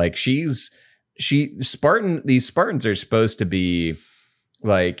 Like these Spartans are supposed to be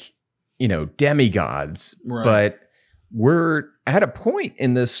like, demigods, right. But we're at a point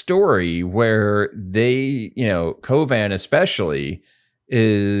in this story where they, Kovan especially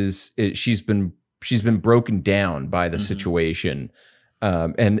she's been broken down by the situation.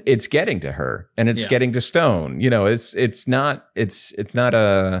 And it's getting to her and it's getting to Stone. It's not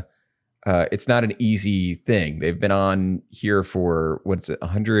an easy thing. They've been on here for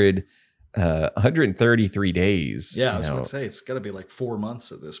 133 days. Yeah, I was going to say it's got to be like 4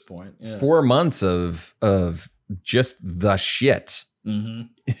 months at this point. Yeah. 4 months of just the shit. Mm-hmm.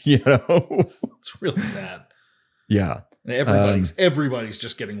 It's really bad. Yeah, and everybody's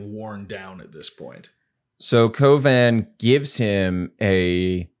just getting worn down at this point. So Kovan gives him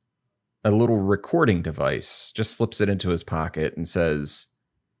a little recording device, just slips it into his pocket and says,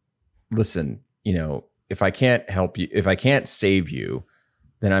 listen, if I can't help you, if I can't save you,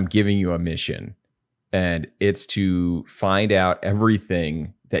 then I'm giving you a mission. And it's to find out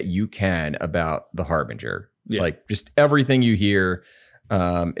everything that you can about the Harbinger. Yeah. Like just everything you hear.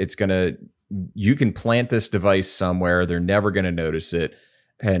 You can plant this device somewhere. They're never going to notice it.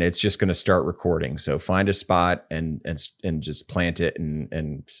 And it's just going to start recording. So find a spot and just plant it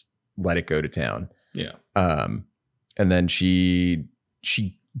and let it go to town. Yeah. And then she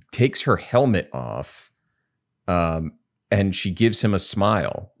takes her helmet off, and she gives him a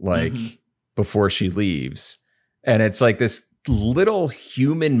smile, like before she leaves. And it's like this little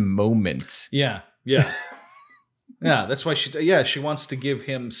human moment. Yeah. Yeah. Yeah. That's why she wants to give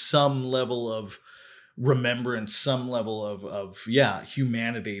him some level of remembrance, some level of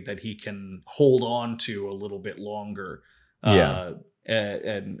humanity that he can hold on to a little bit longer. And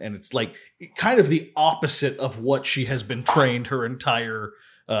it's like kind of the opposite of what she has been trained her entire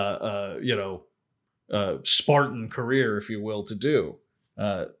Spartan career, if you will, to do.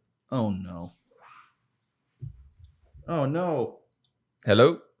 Oh no.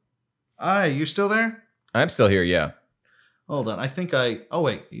 Hello? Hi, you still there? I'm still here, yeah. Hold on. Oh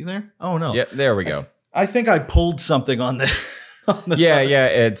wait, you there? Oh no. Yeah, there we go. I think I pulled something on the.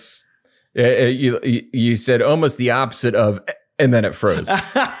 It's you said almost the opposite of, and then it froze.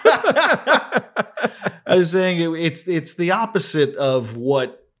 I was saying it's the opposite of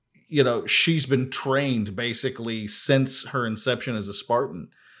what she's been trained basically since her inception as a Spartan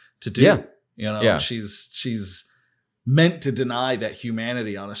to do. Yeah. She's meant to deny that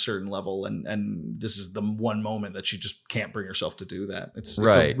humanity on a certain level, and this is the one moment that she just can't bring herself to do that. It's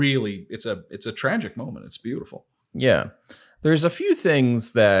a tragic moment. It's beautiful. Yeah, there's a few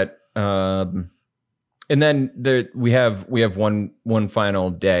things that, and then we have one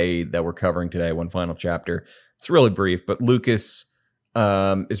final day that we're covering today. One final chapter. It's really brief, but Lucas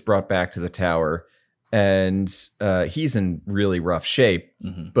is brought back to the tower, and he's in really rough shape,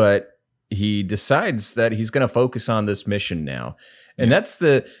 but he decides that he's going to focus on this mission now. And that's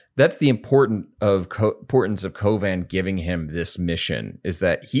the importance of Kovan giving him this mission, is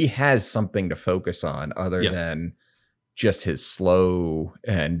that he has something to focus on other than just his slow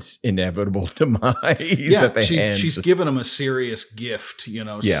and inevitable demise at the hands. She's given him a serious gift,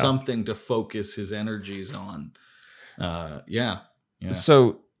 something to focus his energies on.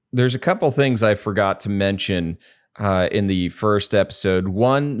 So there's a couple things I forgot to mention in the first episode.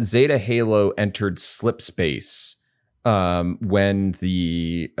 One, Zeta Halo entered slip space when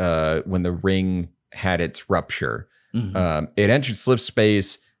the ring had its rupture. It entered slip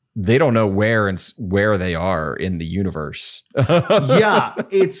space. They don't know where they are in the universe.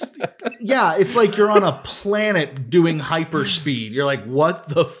 It's like you're on a planet doing hyperspeed. You're like, what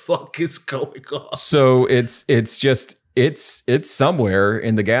the fuck is going on? So it's somewhere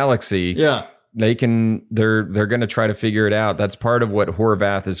in the galaxy. Yeah. They're going to try to figure it out. That's part of what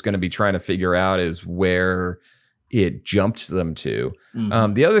Horvath is going to be trying to figure out, is where it jumped them to.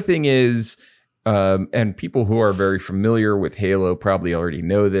 Mhm. The other thing is, and people who are very familiar with Halo probably already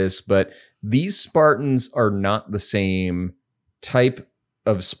know this, but these Spartans are not the same type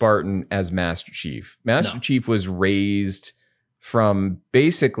of Spartan as Master Chief. Master No. Chief was raised from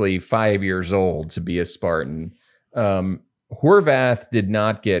basically 5 years old to be a Spartan. Horvath,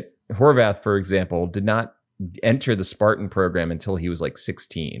 for example, did not enter the Spartan program until he was like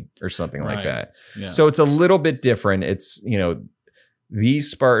 16 or something like Right. that. Yeah. So it's a little bit different. It's,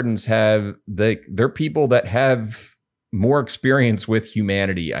 these Spartans they're people that have more experience with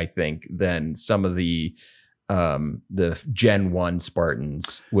humanity, I think, than some of the Gen 1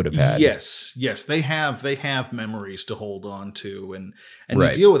 Spartans would have had. Yes, they have memories to hold on to, and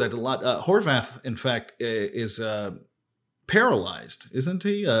Right. you deal with that a lot. Horvath, in fact, is paralyzed, isn't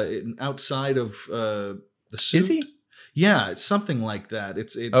he? Outside of the suit. Is he? Yeah, it's something like that.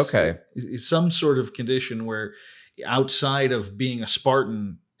 It's Okay. It's some sort of condition where outside of being a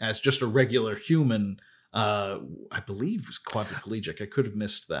Spartan as just a regular human, I believe was quadriplegic. I could have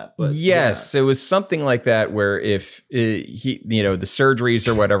missed that, but yes, it was something like that where if he, the surgeries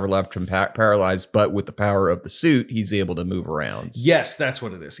or whatever left him paralyzed, but with the power of the suit, he's able to move around. Yes, that's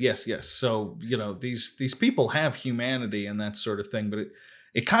what it is. Yes. So, these people have humanity and that sort of thing, but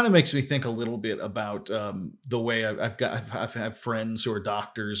it kind of makes me think a little bit about the way I've had friends who are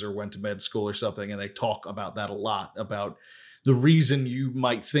doctors or went to med school or something, and they talk about that a lot, about the reason you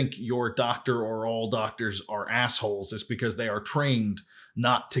might think your doctor or all doctors are assholes is because they are trained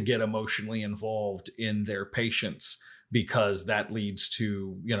not to get emotionally involved in their patients, because that leads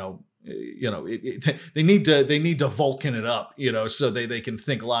to, they need to Vulcan it up, so they can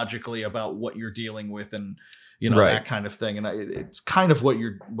think logically about what you're dealing with, and Right. that kind of thing. And it's kind of what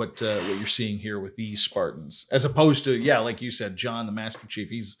you're seeing here with these Spartans, as opposed to, like you said, John, the Master Chief.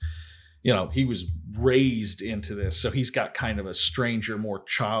 He's, he was raised into this, so he's got kind of a stranger, more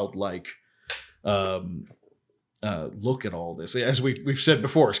childlike look at all this. As we've said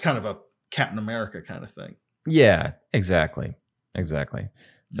before, it's kind of a Captain America kind of thing. Yeah, exactly.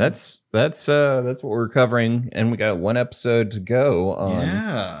 That's what we're covering, and we got one episode to go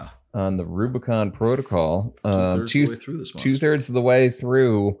on the Rubicon Protocol. 2/3 of the way through this monster. 2/3 of the way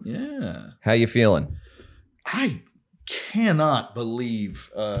through. Yeah. How you feeling? I cannot believe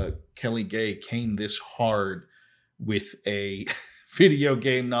Kelly Gay came this hard with a video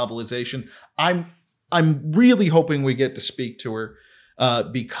game novelization. I'm really hoping we get to speak to her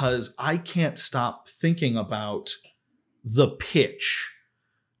because I can't stop thinking about the pitch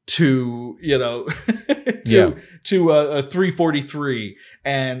to to a 343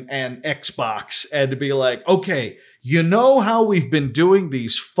 and Xbox, and to be like, okay, how we've been doing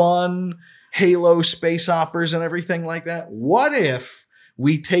these fun Halo space operas and everything like that? What if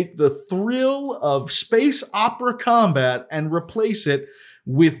we take the thrill of space opera combat and replace it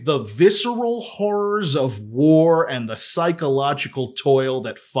with the visceral horrors of war and the psychological toil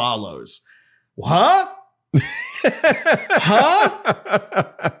that follows? Huh?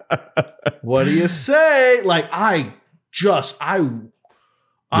 What do you say? Like, I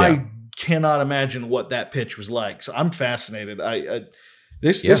cannot imagine what that pitch was like. So I'm fascinated.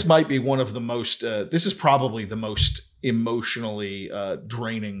 This might be one of the most, this is probably the most emotionally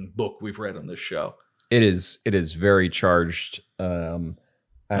draining book we've read on this show. It is very charged. I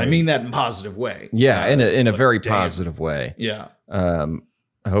mean that in a positive way. Yeah, in a very positive way. Yeah.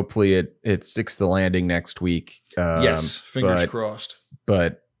 Hopefully it sticks the landing next week. Yes, fingers crossed.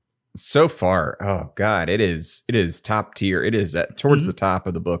 But so far, oh God, it is top tier. It is towards the top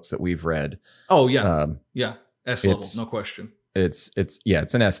of the books that we've read. Oh yeah. S level, no question. It's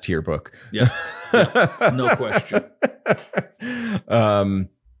an S tier book. Yeah. No question.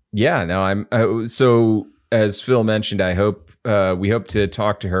 So as Phil mentioned, we hope to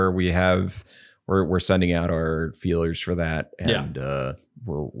talk to her. We're sending out our feelers for that, and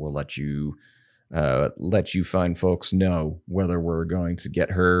we'll let you fine folks know whether we're going to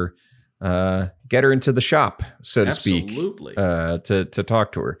get her into the shop, so to speak, to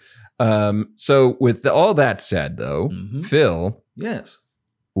talk to her. So with all that said, though, Phil, yes,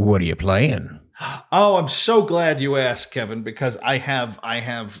 what are you playing? Oh, I'm so glad you asked, Kevin, because I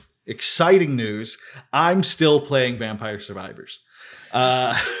have exciting news. I'm still playing Vampire Survivors.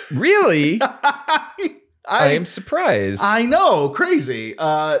 Really? I am surprised. I know, crazy.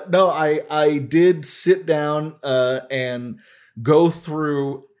 No, I did sit down and go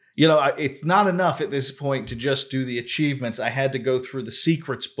through. It's not enough at this point to just do the achievements. I had to go through the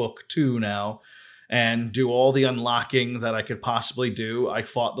secrets book too now and do all the unlocking that I could possibly do. I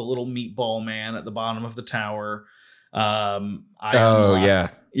fought the little meatball man at the bottom of the tower.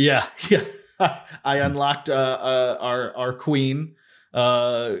 Yeah. I unlocked our queen,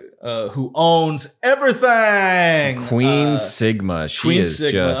 who owns everything. Queen Sigma. She Queen is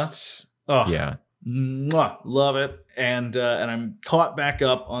Sigma. just Yeah, love it. And I'm caught back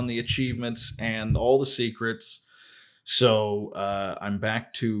up on the achievements and all the secrets. So I'm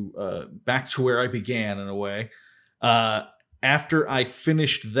back to where I began in a way. After I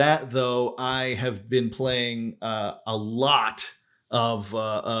finished that, though, I have been playing a lot of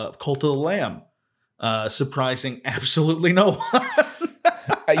Cult of the Lamb, surprising absolutely no one.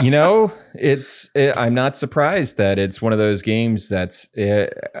 I'm not surprised that it's one of those games that's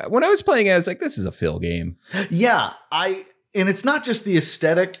when I was playing it, I was like, this is a Phil game. Yeah, and it's not just the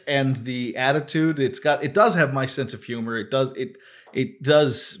aesthetic and the attitude. It does have my sense of humor. It does,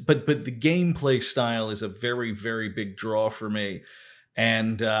 but the gameplay style is a very, very big draw for me.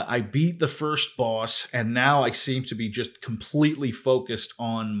 And I beat the first boss, and now I seem to be just completely focused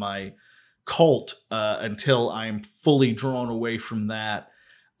on my cult until I'm fully drawn away from that.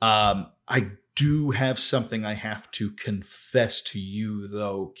 I do have something I have to confess to you,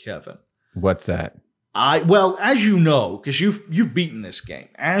 though, Kevin. What's that? As you know, because you've beaten this game.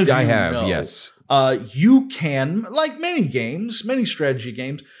 I have, yes. You can, like many games, many strategy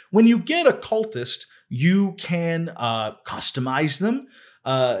games, when you get a cultist, you can customize them.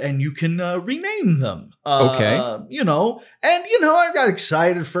 And you can rename them. Okay. I got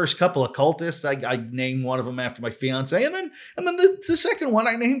excited first couple of cultists. I named one of them after my fiance, and then the second one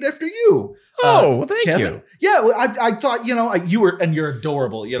I named after you. Well, thank Kevin. you. Yeah, I thought you're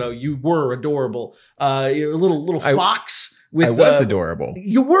adorable. You were adorable. You're a little fox. I was adorable.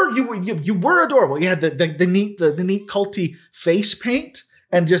 You were adorable. You had the neat culty face paint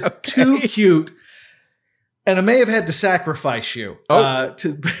and just too cute. And I may have had to sacrifice you.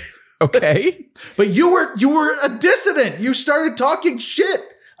 Okay. But you were a dissident. You started talking shit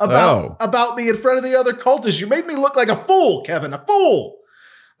about me in front of the other cultists. You made me look like a fool, Kevin, a fool.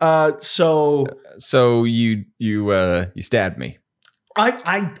 So you stabbed me.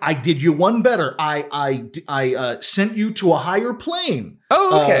 I did you one better. I sent you to a higher plane.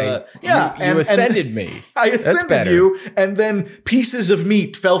 Oh, okay. Yeah. You ascended me. I ascended you, and then pieces of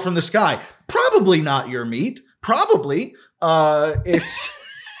meat fell from the sky. Probably not your meat. Probably. It's.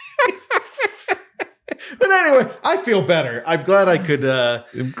 But anyway, I feel better. I'm glad I could.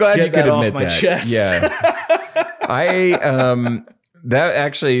 I'm glad get you could that off admit my that. chest. Yeah.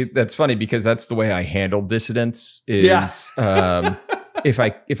 That's funny because that's the way I handle dissidents. If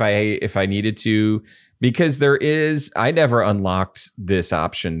I needed to, because I never unlocked this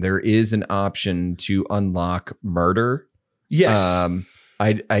option. There is an option to unlock murder. Yes.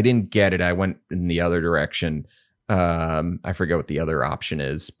 I didn't get it. I went in the other direction. I forget what the other option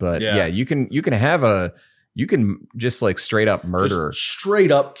is, but yeah, you can just like straight up murder, just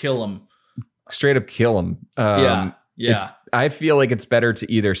straight up kill him. Yeah. I feel like it's better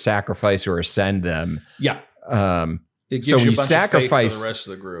to either sacrifice or ascend them. Yeah. It gives so when you you sacrifice for the rest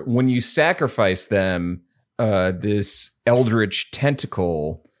of the group. When you sacrifice them, this eldritch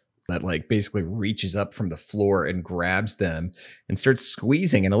tentacle that like basically reaches up from the floor and grabs them and starts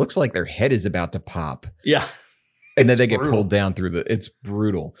squeezing, and it looks like their head is about to pop. Yeah. And then they get pulled down through it's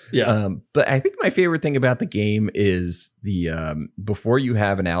brutal. Yeah. But I think my favorite thing about the game is the before you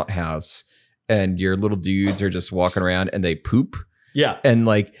have an outhouse and your little dudes are just walking around and they poop. Yeah. And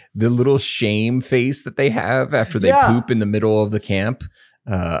like the little shame face that they have after they poop in the middle of the camp.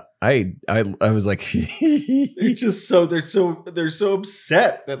 I was like, they're so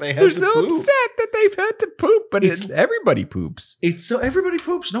upset that they had to poop. They're so upset that they've had to poop, but everybody poops. Everybody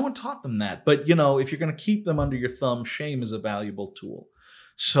poops. No one taught them that. But if you're going to keep them under your thumb, shame is a valuable tool.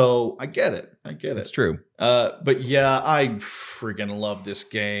 So I get it. It's true. But yeah, I freaking love this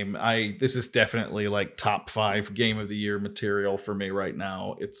game. This is definitely like top 5 game of the year material for me right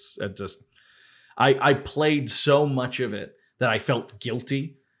now. It's I played so much of it that I felt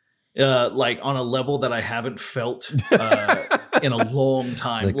guilty, like on a level that I haven't felt in a long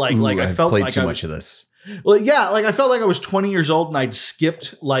time. Like I felt played like too much of this. Well, yeah, like I felt like I was 20 years old and I'd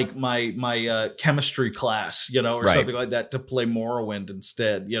skipped like my chemistry class, or something like that to play Morrowind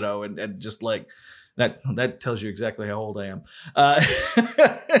instead, and just like that tells you exactly how old I am.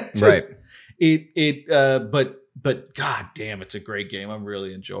 But god damn, it's a great game. I'm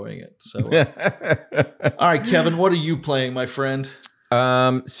really enjoying it. So, all right, Kevin, what are you playing, my friend?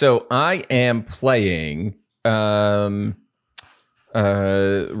 So I am playing.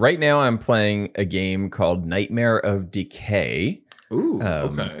 Right now I'm playing a game called Nightmare of Decay. Ooh,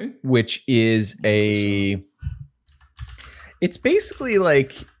 okay. Which is it's basically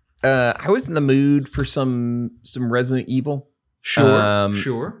like I was in the mood for some Resident Evil. Sure,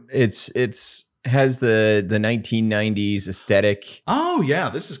 sure. It's has the 1990s aesthetic. Oh yeah,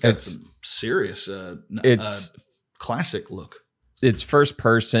 this has got some serious it's classic look. It's first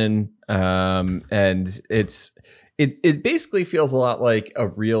person, and it basically feels a lot like a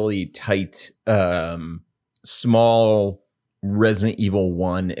really tight, small Resident Evil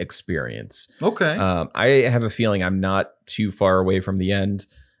 1 experience. Okay. I have a feeling I'm not too far away from the end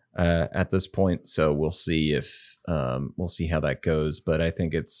at this point, so we'll see how that goes. But I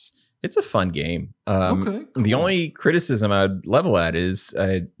think it's a fun game. Okay. Cool. The only criticism I'd level at is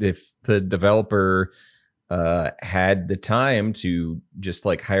if the developer had the time to just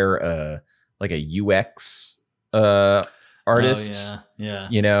like hire a UX artist. Oh, yeah.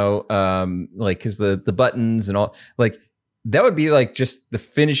 You know, like because the buttons and all, like that would be like just the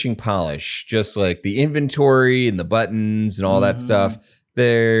finishing polish, just like the inventory and the buttons and all that stuff.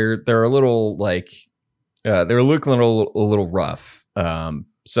 They're a little like they're looking a little rough.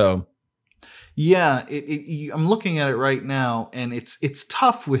 So. Yeah, I'm looking at it right now, and it's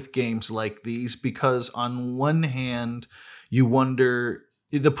tough with games like these because on one hand, you wonder.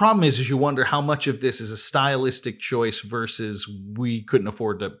 The problem is you wonder how much of this is a stylistic choice versus we couldn't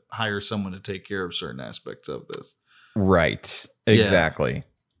afford to hire someone to take care of certain aspects of this. Right. Exactly.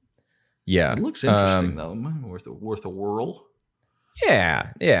 Yeah. It looks interesting though. Worth a whirl.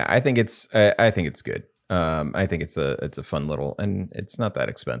 Yeah. I think it's good. I think it's a fun little, and it's not that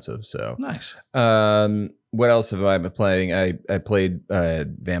expensive. So nice. What else have I been playing? I played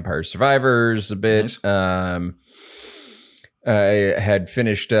Vampire Survivors a bit. Nice. I had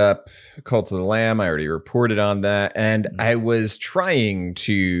finished up Cult of the Lamb. I already reported on that, and I was trying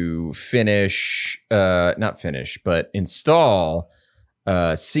to not finish, but install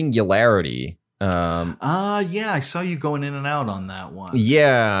Singularity. Yeah, I saw you going in and out on that one.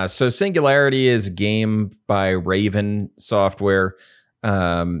 Yeah, so Singularity is a game by Raven Software.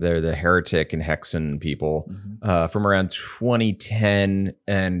 They're the Heretic and Hexen people from around 2010,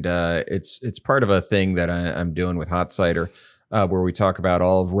 and it's part of a thing that I'm doing with Hot Cider, where we talk about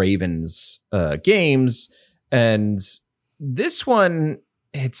all of Raven's games. And this one,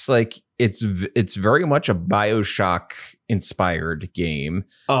 it's like it's very much a BioShock inspired game.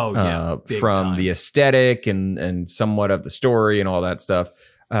 Oh yeah, from time. The aesthetic and somewhat of the story and all that stuff.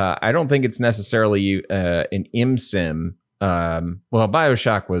 I don't think it's necessarily an ImSim. Well,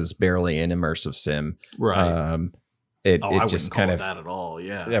 BioShock was barely an immersive sim, right? I wouldn't call it that at all.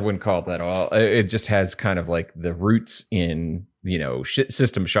 Yeah, I wouldn't call it that at all. It just has kind of like the roots in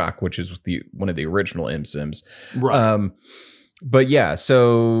System Shock, which is one of the original ImSims, right? But yeah,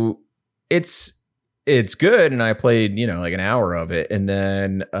 so it's good, and I played like an hour of it, and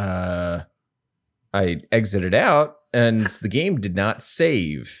then I exited out, and the game did not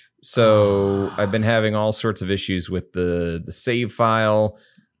save. So I've been having all sorts of issues with the save file.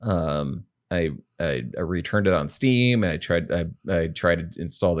 I returned it on Steam. I tried to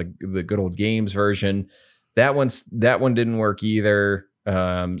install the good old games version. That one didn't work either.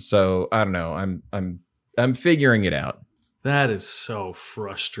 So I don't know. I'm figuring it out. That is so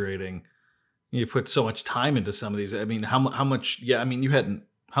frustrating. You put so much time into some of these. I mean, how much? Yeah, I mean, you hadn't.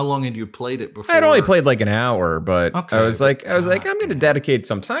 How long had you played it before? I'd only played like an hour, but okay, I was like, I'm going to damn. dedicate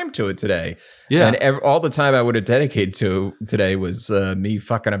some time to it today. Yeah, and all the time I would have dedicated to today was me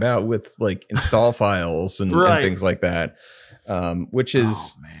fucking about with like install files and things like that. Which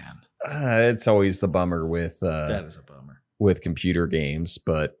is, it's always the bummer with that is a bummer with computer games,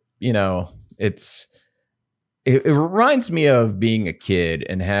 but it reminds me of being a kid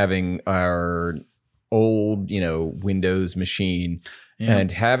and having our old, Windows machine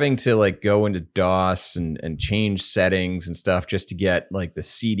and having to like go into DOS and change settings and stuff just to get like the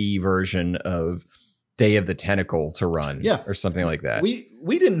CD version of Day of the Tentacle to run or something like that. We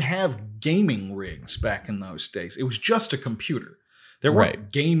didn't have gaming rigs back in those days. It was just a computer. There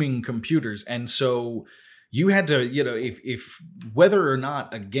weren't gaming computers. And so you had to, if whether or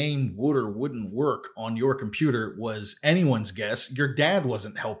not a game would or wouldn't work on your computer was anyone's guess. Your dad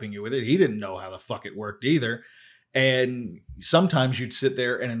wasn't helping you with it. He didn't know how the fuck it worked either. And sometimes you'd sit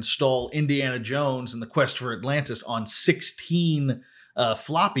there and install Indiana Jones and the Quest for Atlantis on 16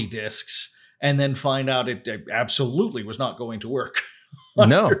 floppy disks and then find out it absolutely was not going to work.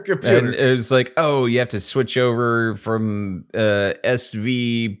 No. And it was like, oh, you have to switch over from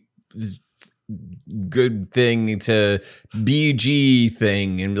SV good thing to BG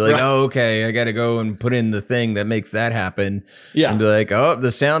thing and be like, oh, okay, I got to go and put in the thing that makes that happen. Yeah. And be like, oh,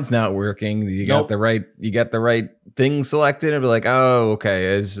 the sound's not working. You got the right thing selected and be like, oh,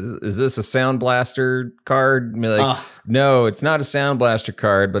 okay, is this a Sound Blaster card? And be like, no, it's not a Sound Blaster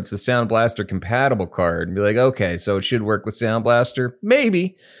card, but it's a Sound Blaster compatible card. And be like, okay, so it should work with Sound Blaster?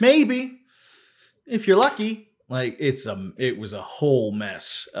 Maybe. If you're lucky. Like it was a whole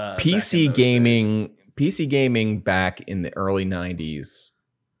mess. PC gaming back in the early 90s,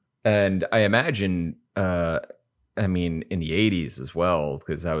 and I imagine I mean in the 80s as well,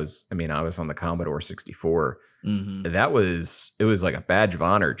 because I was on the Commodore 64. Mm-hmm. It was like a badge of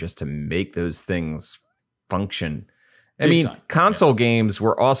honor just to make those things function. I mean, console games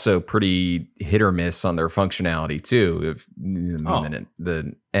were also pretty hit or miss on their functionality too.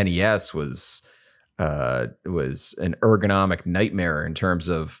 The NES was an ergonomic nightmare in terms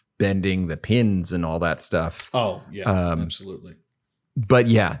of bending the pins and all that stuff. Oh yeah, absolutely. But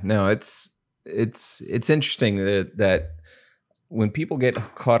yeah, no, it's interesting that when people get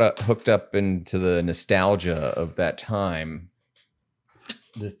hooked up into the nostalgia of that time,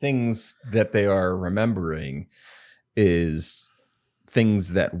 the things that they are remembering is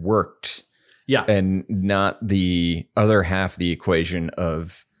things that worked. Yeah. And not the other half of the equation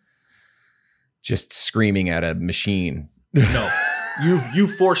of just screaming at a machine. No, you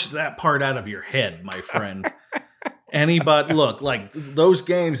forced that part out of your head, my friend. Anybody, look, like those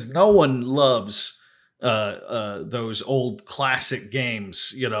games, no one loves those old classic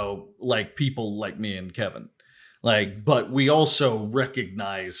games, like people like me and Kevin. Like, but we also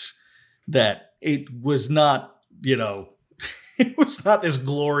recognize that it was not, it was not this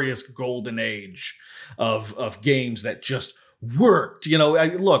glorious golden age of games that just worked.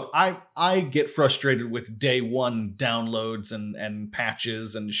 I get frustrated with day one downloads and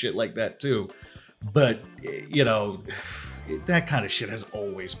patches and shit like that too. But, that kind of shit has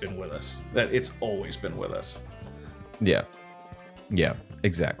always been with us. It's always been with us. Yeah. Yeah,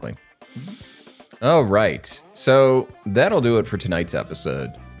 exactly. All right. So that'll do it for tonight's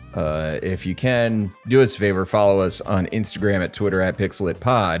episode. If you can, do us a favor, follow us on Instagram, at Twitter, at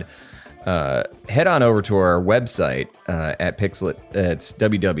PixelitPod. Head on over to our website at Pixelit. It's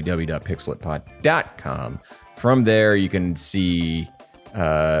www.pixelitpod.com. From there, you can see,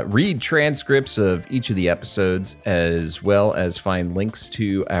 read transcripts of each of the episodes, as well as find links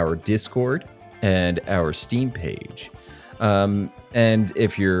to our Discord and our Steam page. And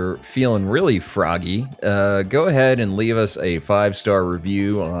if you're feeling really froggy, go ahead and leave us a 5-star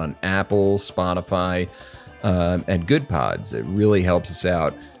review on Apple, Spotify, and Good Pods. It really helps us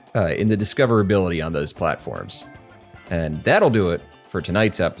out in the discoverability on those platforms. And that'll do it for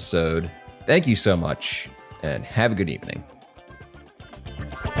tonight's episode. Thank you so much, and have a good evening.